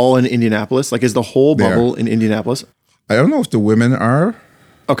they all in Indianapolis? Like, is the whole bubble in Indianapolis? I don't know if the women are.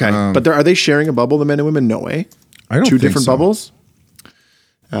 Okay, but are they sharing a bubble, the men and women? No way. I don't Two think different so. bubbles?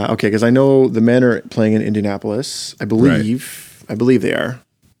 Okay, because I know the men are playing in Indianapolis. I believe. Right. I believe they are.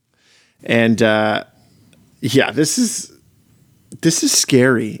 And yeah, this is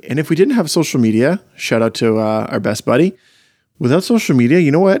scary. And if we didn't have social media, shout out to our best buddy. Without social media,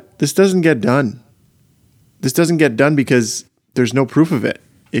 you know what? This doesn't get done. This doesn't get done because there's no proof of it.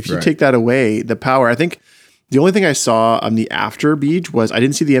 If you take that away, the power, I think the only thing I saw on the after beach was I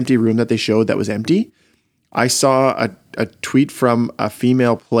didn't see the empty room that they showed that was empty. I saw a tweet from a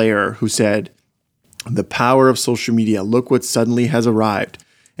female player who said, the power of social media, look what suddenly has arrived.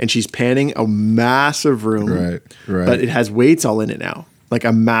 And she's panning a massive room, Right. but it has weights all in it now, like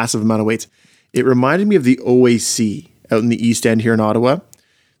a massive amount of weights. It reminded me of the OAC out in the East End here in Ottawa.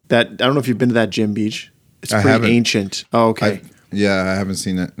 That I don't know if you've been to that gym, Beach. It's pretty ancient. Oh, okay. I haven't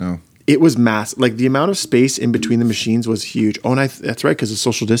seen it. No. It was massive. Like the amount of space in between the machines was huge. Oh, and that's right, because of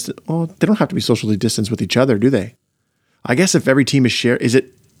social distance. Oh, they don't have to be socially distanced with each other, do they? I guess if every team is shared, is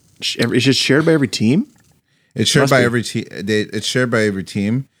it shared by every team? It's shared by every team. It's shared by every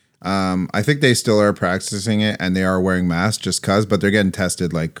team. I think they still are practicing it, and they are wearing masks just cause, but they're getting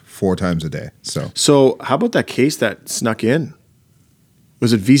tested like 4 times a day. So how about that case that snuck in?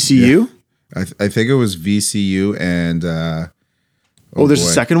 Was it VCU? Yeah. I think it was VCU and. There's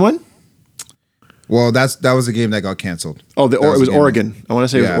a second one. Well, that was a game that got canceled. Oh, it was Oregon. I want to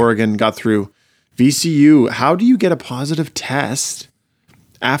say it was Oregon got through. VCU. How do you get a positive test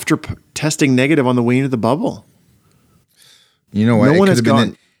after testing negative on the way into the bubble? You know what? No one has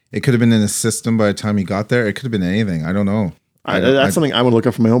gone. It could have been in the system by the time he got there. It could have been anything. I don't know. That's something I would look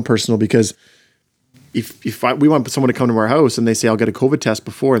up for my own personal, because if we want someone to come to our house and they say, I'll get a COVID test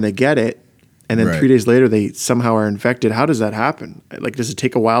before, and they get it, and then 3 days later they somehow are infected, how does that happen? Like, does it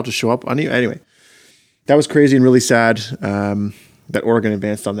take a while to show up on you? Anyway, that was crazy and really sad that Oregon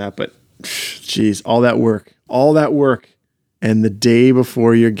advanced on that. But, geez, all that work, and the day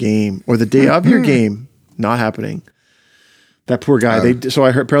before your game or the day of your game not happening. That poor guy. So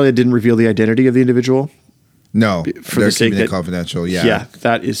I heard apparently it didn't reveal the identity of the individual. No, for the sake keeping it confidential. Yeah, yeah,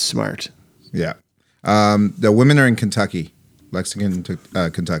 that is smart. Yeah, the women are in Kentucky, Lexington,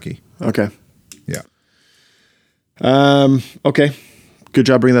 Kentucky. Okay. Yeah. Okay. Good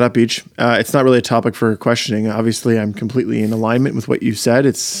job bringing that up, Beach. It's not really a topic for questioning. Obviously, I'm completely in alignment with what you said.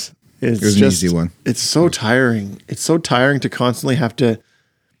 It was just an easy one. It's so tiring. It's so tiring to constantly have to.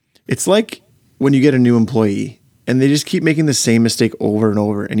 It's like when you get a new employee and they just keep making the same mistake over and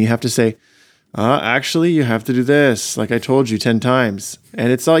over, and you have to say, actually, you have to do this, like I told you 10 times.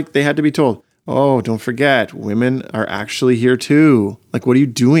 And it's like they had to be told, oh, don't forget, women are actually here too. Like, what are you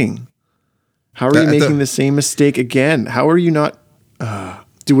doing? How are you making the same mistake again? How are you not?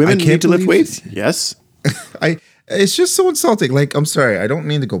 Do women need to lift weights? Yes. It's just so insulting. Like, I'm sorry, I don't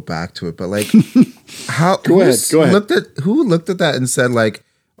mean to go back to it, but like, Go ahead. Who looked at that and said like,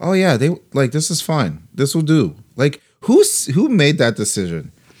 oh yeah, they like this is fine. This will do. Like, who made that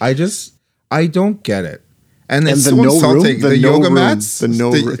decision? I don't get it. And it's so insulting. The yoga mats.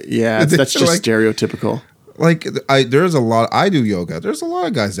 That's just stereotypical. Like, there's a lot. I do yoga. There's a lot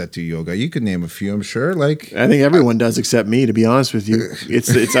of guys that do yoga. You could name a few, I'm sure. Like, I think everyone does except me. To be honest with you,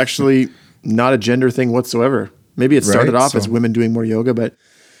 it's actually not a gender thing whatsoever. Maybe it started off as women doing more yoga, but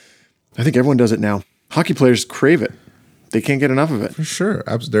I think everyone does it now. Hockey players crave it. They can't get enough of it. For sure.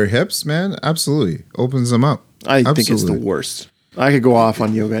 Their hips, man, absolutely opens them up. I think it's the worst. I could go off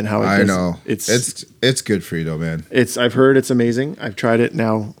on yoga and how I know it's good for you though, man. I've heard it's amazing. I've tried it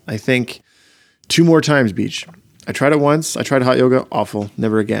now. I think 2 more times, Beach. I tried it once. I tried hot yoga. Awful.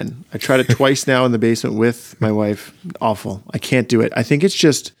 Never again. I tried it twice now in the basement with my wife. Awful. I can't do it. I think it's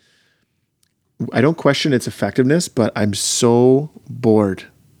just, I don't question its effectiveness, but I'm so bored.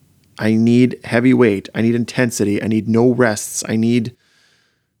 I need heavy weight. I need intensity. I need no rests. I don't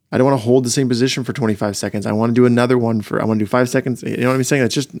want to hold the same position for 25 seconds. I want to do another one I want to do 5 seconds. You know what I'm saying?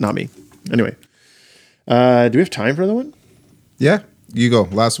 That's just not me. Anyway, do we have time for another one? Yeah, you go.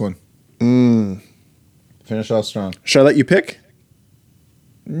 Last one. Finish off strong. Should I let you pick?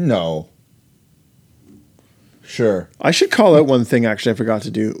 No. Sure. I should call out one thing actually I forgot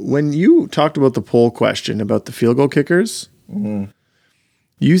to do. When you talked about the poll question about the field goal kickers,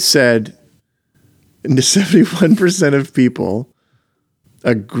 you said 71% of people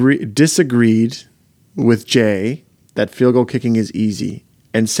disagreed with Jay that field goal kicking is easy.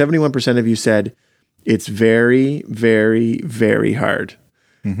 And 71% of you said it's very, very, very hard.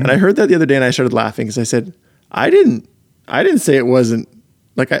 And I heard that the other day and I started laughing because I said, I didn't say it wasn't.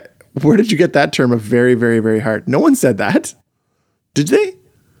 Like, where did you get that term of very, very, very hard? No one said that. Did they?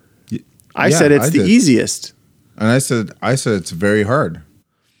 I said it's the easiest. And I said it's very hard.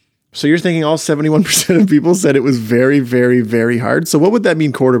 So you're thinking all 71% of people said it was very, very, very hard. So what would that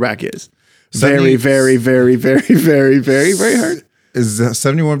mean quarterback is? Very, very, very, very, very, very, very hard. Is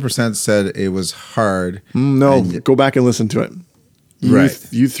 71% said it was hard? No, go back and listen to it.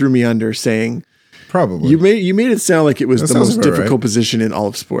 You threw me under saying probably you made it sound like it was the most difficult position in all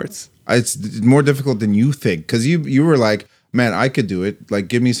of sports. It's more difficult than you think because you were like, man, I could do it. Like,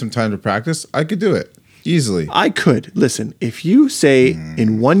 give me some time to practice. I could do it easily. I could. Listen, if you say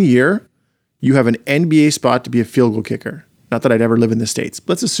in 1 year you have an NBA spot to be a field goal kicker, not that I'd ever live in the States,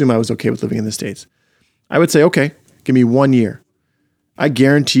 but let's assume I was okay with living in the States. I would say, okay, give me 1 year. I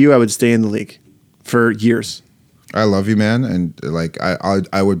guarantee you I would stay in the league for years. I love you, man. And like,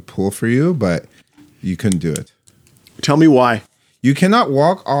 I would pull for you, but you couldn't do it. Tell me why. You cannot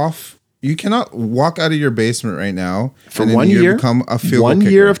walk out of your basement right now for 1 year, become a field goal kicker.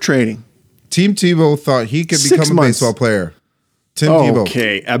 1 year of training. Tim Tebow thought he could become a baseball player. Tebow.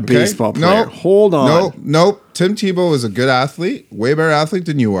 Okay, a baseball player. Hold on. Nope. Tim Tebow is a good athlete, way better athlete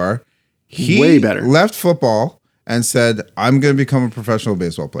than you are. Way better. Left football and said, I'm going to become a professional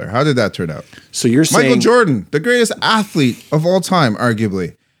baseball player. How did that turn out? So you're saying Michael Jordan, the greatest athlete of all time,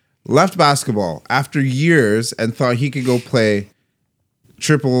 arguably, left basketball after years and thought he could go play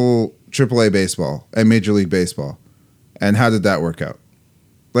AAA baseball and Major League Baseball. And how did that work out?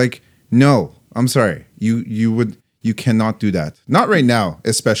 Like, no, I'm sorry. You cannot do that. Not right now,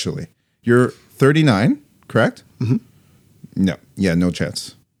 especially. You're 39, correct? Mm-hmm. No. Yeah, no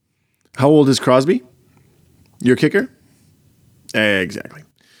chance. How old is Crosby? Your kicker? Exactly.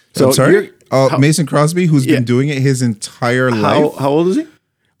 So I'm sorry? Mason Crosby, who's been doing it his entire life. How old is he?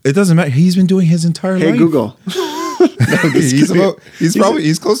 It doesn't matter. He's been doing his entire life. Hey, Google.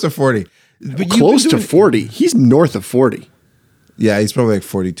 He's close to 40. But close to 40? He's north of 40. Yeah, he's probably like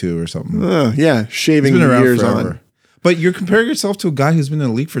 42 or something. Yeah, shaving years on. But you're comparing yourself to a guy who's been in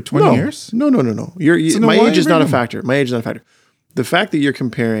the league for 20 years? No. My age is not a factor. My age is not a factor. The fact that you're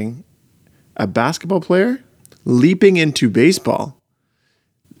comparing a basketball player leaping into baseball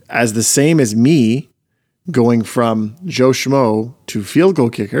as the same as me going from Joe Schmo to field goal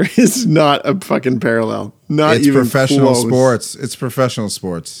kicker is not a fucking parallel. It's even professional close. Sports. It's professional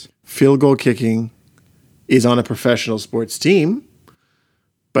sports. Field goal kicking is on a professional sports team,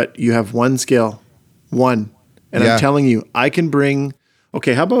 but you have one skill. One. And I'm telling you, I can bring...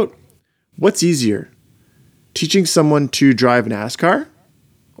 Okay, how about... What's easier? Teaching someone to drive NASCAR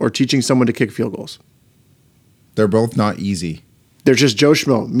or teaching someone to kick field goals? They're both not easy. They're just Joe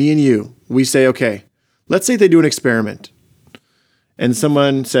Schmo, me and you. We say, okay, let's say they do an experiment. And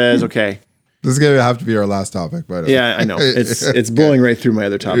someone says, okay... This is going to have to be our last topic, by the way. Yeah, I know. It's blowing right through my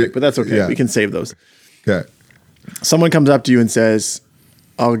other topic, but that's okay. Yeah. We can save those. Okay. Someone comes up to you and says,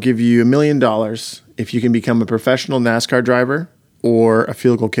 I'll give you $1 million if you can become a professional NASCAR driver or a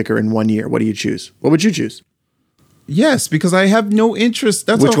field goal kicker in 1 year. What do you choose? What would you choose? Yes, because I have no interest.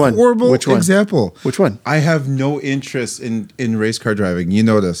 That's a horrible example. Which one? I have no interest in race car driving. You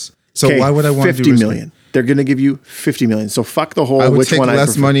know this. So why would I want to do 50 million? They're going to give you 50 million. So fuck the whole. I would take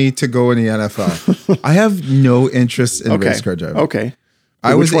less money to go in the NFL. I have no interest in race car driving. Okay.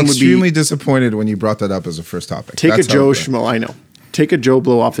 I was extremely disappointed when you brought that up as a first topic. Take a Joe Schmo. I know. Take a Joe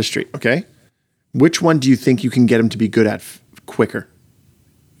Blow off the street. Okay. Which one do you think you can get him to be good at quicker?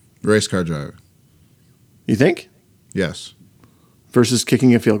 Race car driver. You think? Yes. Versus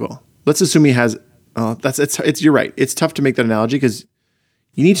kicking a field goal. Let's assume he has. It's. You're right. It's tough to make that analogy because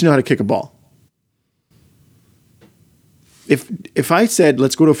you need to know how to kick a ball. If I said,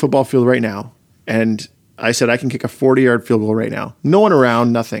 let's go to a football field right now, and I said I can kick a 40-yard field goal right now, no one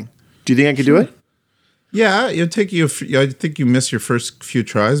around, nothing. Do you think I could do it? Yeah, it'll take you. I think you miss your first few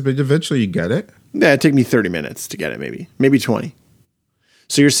tries, but eventually you get it. Yeah, it'd take me 30 minutes to get it, maybe 20.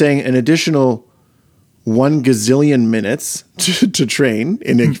 So you're saying an additional 1 gazillion minutes to train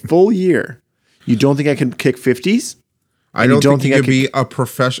in a full year. You don't think I can kick 50s? I don't think you could be a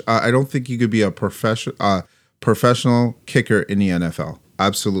professional. I don't think you could be a professional kicker in the NFL.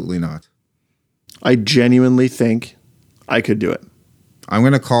 Absolutely not. I genuinely think I could do it. I'm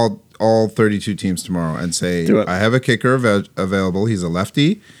going to call all 32 teams tomorrow and say, Do it. I have a kicker available. He's a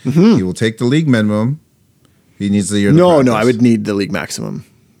lefty. He will take the league minimum. He needs the year. No, I would need the league maximum.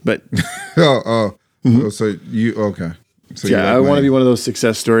 But Oh, so you okay? So you yeah, like I want to money. be one of those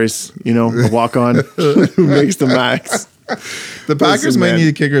success stories. A walk on who makes the max. The Packers Listen, might man. need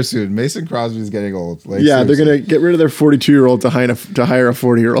a kicker soon. Mason Crosby's getting old. Like, Yeah, they're seriously. gonna get rid of their 42-year-old to hire a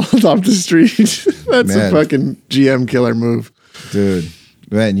 40-year-old off the street. That's Man. a fucking GM killer move. Dude,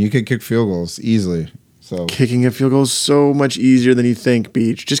 man, you could kick field goals easily. So Kicking a field goal is so much easier than you think,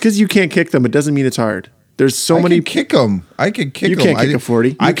 Beach. Just because you can't kick them, it doesn't mean it's hard. There's so I many. could kick them. I could kick You them. can't kick a 40.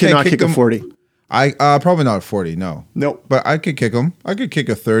 You I cannot kick a them. 40. I probably not a 40. No. Nope. But I could kick them. I could kick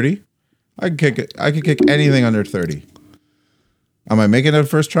a 30. I could kick anything under 30. Am I making it a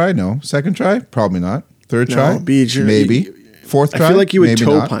first try? No. Second try? Probably not. Third No, try? Beach, Maybe. Fourth try? I feel like you would Maybe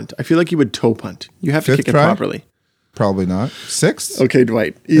toe not. punt. I feel like you would toe punt. You have to Fifth kick try? it properly. Probably not. Sixth? Okay,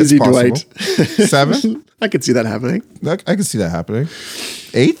 Dwight. It's Easy, possible. Dwight. Seven? I could see that happening. I can see that happening.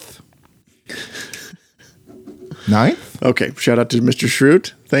 Eighth? Ninth? Okay, shout out to Mr.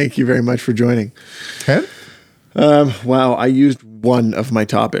 Schrute. Thank you very much for joining. 10th? Wow, I used one of my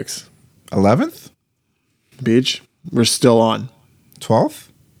topics. 11th? Beach, we're still on. 12th?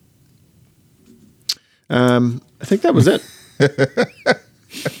 I think that was it.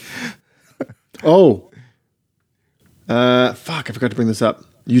 Fuck, I forgot to bring this up.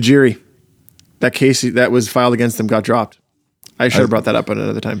 Ujiri. That case that was filed against them got dropped. I should have brought that up at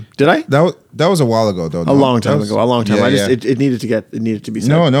another time. Did I? That was a while ago, though. A long time ago. A long time. Yeah, I just yeah. it needed to be said.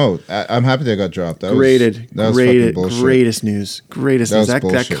 No. I'm happy they got dropped. That Graded. was fucking bullshit. Greatest news. Greatest That news. was That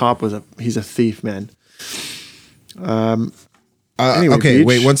bullshit. cop he's a thief, man. Anyway, Okay, Beach.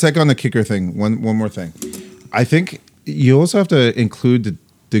 wait 1 second on the kicker thing. One more thing. I think you also have to include the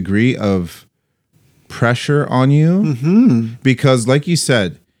degree of pressure on you because, like you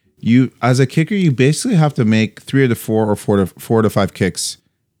said, you as a kicker, you basically have to make 3 to 4 or 4 to 5 kicks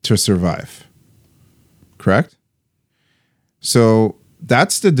to survive. Correct? So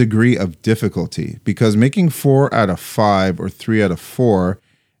that's the degree of difficulty because making 4 out of 5 or 3 out of 4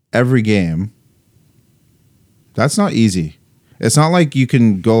 every game, that's not easy. It's not like you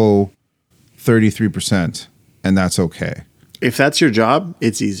can go 33% and that's okay. If that's your job,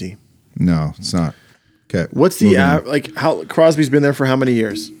 it's easy. No, it's not. Okay. What's the moving on. like? How Crosby's been there for how many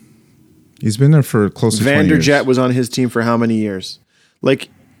years? He's been there for close to 20 years. Vanderjet was on his team for how many years? Like,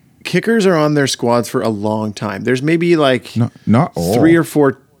 kickers are on their squads for a long time. There's maybe like Not all. 3 or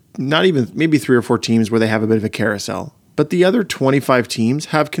 4, not even maybe 3 or 4 teams where they have a bit of a carousel. But the other 25 teams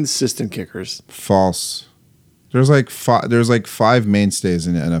have consistent kickers. False. There's like 5 mainstays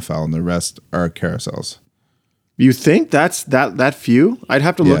in the NFL and the rest are carousels. You think that's that few? I'd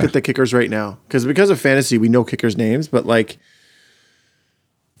have to look Yeah. at the kickers right now because of fantasy we know kickers' names, but like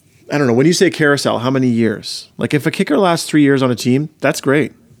I don't know. When you say carousel, how many years? Like if a kicker lasts 3 years on a team, that's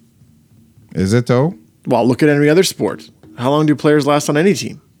great. Is it though? Well, look at any other sport. How long do players last on any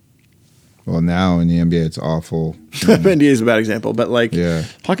team? Well, now in the NBA it's awful. NBA is a bad example, but like Yeah.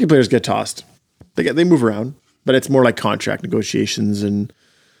 hockey players get tossed. They move around, but it's more like contract negotiations and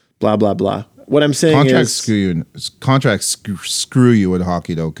blah blah blah. What I'm saying Contracts is screw you in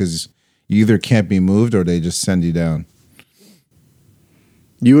hockey though, because you either can't be moved or they just send you down.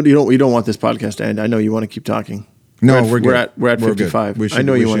 you don't want this podcast to end. I know you want to keep talking. No, we're good. We're at good. 55. We should, I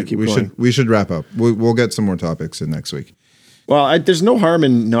know you we want to should- keep we going. We should wrap up. We'll get some more topics in next week. Well, there's no harm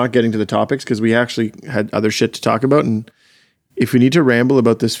in not getting to the topics because we actually had other shit to talk about. And if we need to ramble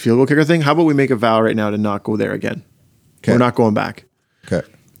about this field goal kicker thing, how about we make a vow right now to not go there again? Okay. We're not going back. Okay.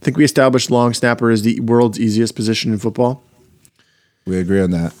 I think we established long snapper is the world's easiest position in football. We agree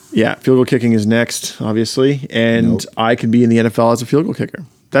on that. Yeah, field goal kicking is next, obviously, and Nope. I could be in the NFL as a field goal kicker.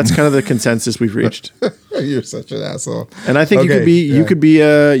 That's kind of the consensus we've reached. You're such an asshole. And I think Okay, you could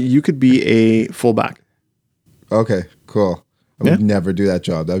be a fullback. Okay, cool. I would Yeah. never do that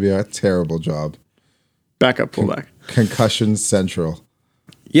job. That'd be a terrible job. Backup fullback. Concussion central.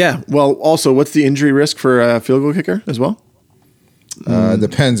 Yeah. Well, also, what's the injury risk for a field goal kicker as well?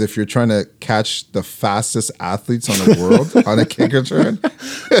 Depends if you're trying to catch the fastest athletes on the world on a kick return.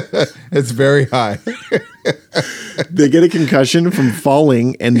 It's very high. They get a concussion from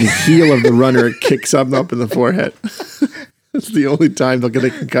falling, and the heel of the runner kicks up in the forehead. That's the only time they'll get a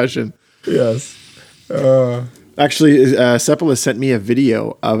concussion. Yes. Actually, Seppala sent me a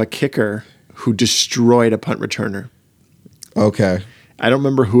video of a kicker who destroyed a punt returner. Okay. I don't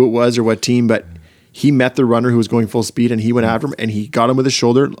remember who it was or what team, but he met the runner who was going full speed, and he went after him, and he got him with his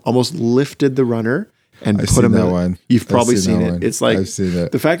shoulder, almost lifted the runner, and I've put seen them that in. one. You've I've probably seen seen that it. one. It's like I've seen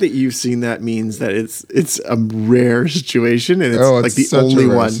it. the fact that you've seen that means that it's a rare situation, and it's like the such only a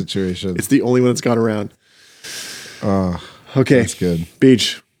rare one. situation. It's the only one that's gone around. Okay, That's good.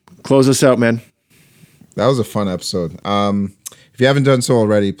 Beach, close us out, man. That was a fun episode. If you haven't done so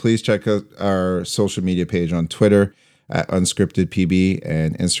already, please check out our social media page on Twitter at UnscriptedPB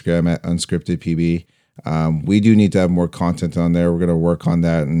and Instagram at UnscriptedPB. We do need to have more content on there. We're going to work on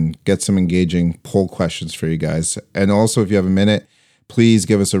that and get some engaging poll questions for you guys. And also, if you have a minute, please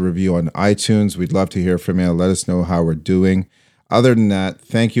give us a review on iTunes. We'd love to hear from you. Let us know how we're doing. Other than that,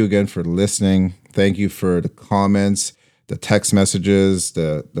 thank you again for listening. Thank you for the comments, the text messages,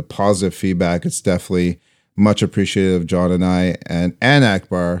 the positive feedback. It's definitely much appreciated of John and I and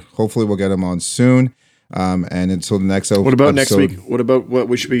Akbar. Hopefully we'll get him on soon. And until the next episode. What about next week? What about what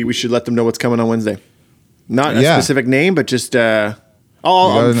we should let them know what's coming on Wednesday. Not a specific name, but just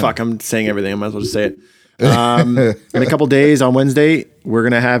I'm saying everything. I might as well just say it. In a couple days on Wednesday, we're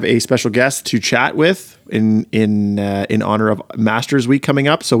gonna have a special guest to chat with in honor of Masters Week coming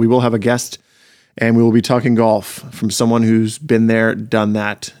up. So we will have a guest, and we will be talking golf from someone who's been there, done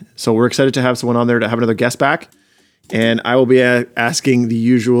that. So we're excited to have someone on there to have another guest back, and I will be asking the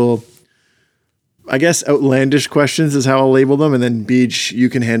usual, I guess, outlandish questions is how I'll label them, and then Beach, you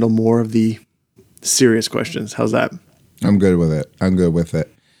can handle more of the serious questions. How's that? I'm good with it.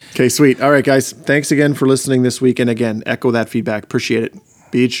 Okay, sweet. All right, guys. Thanks again for listening this week. And again, echo that feedback. Appreciate it.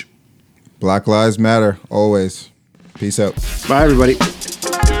 Beach. Black Lives Matter, always. Peace out. Bye, everybody.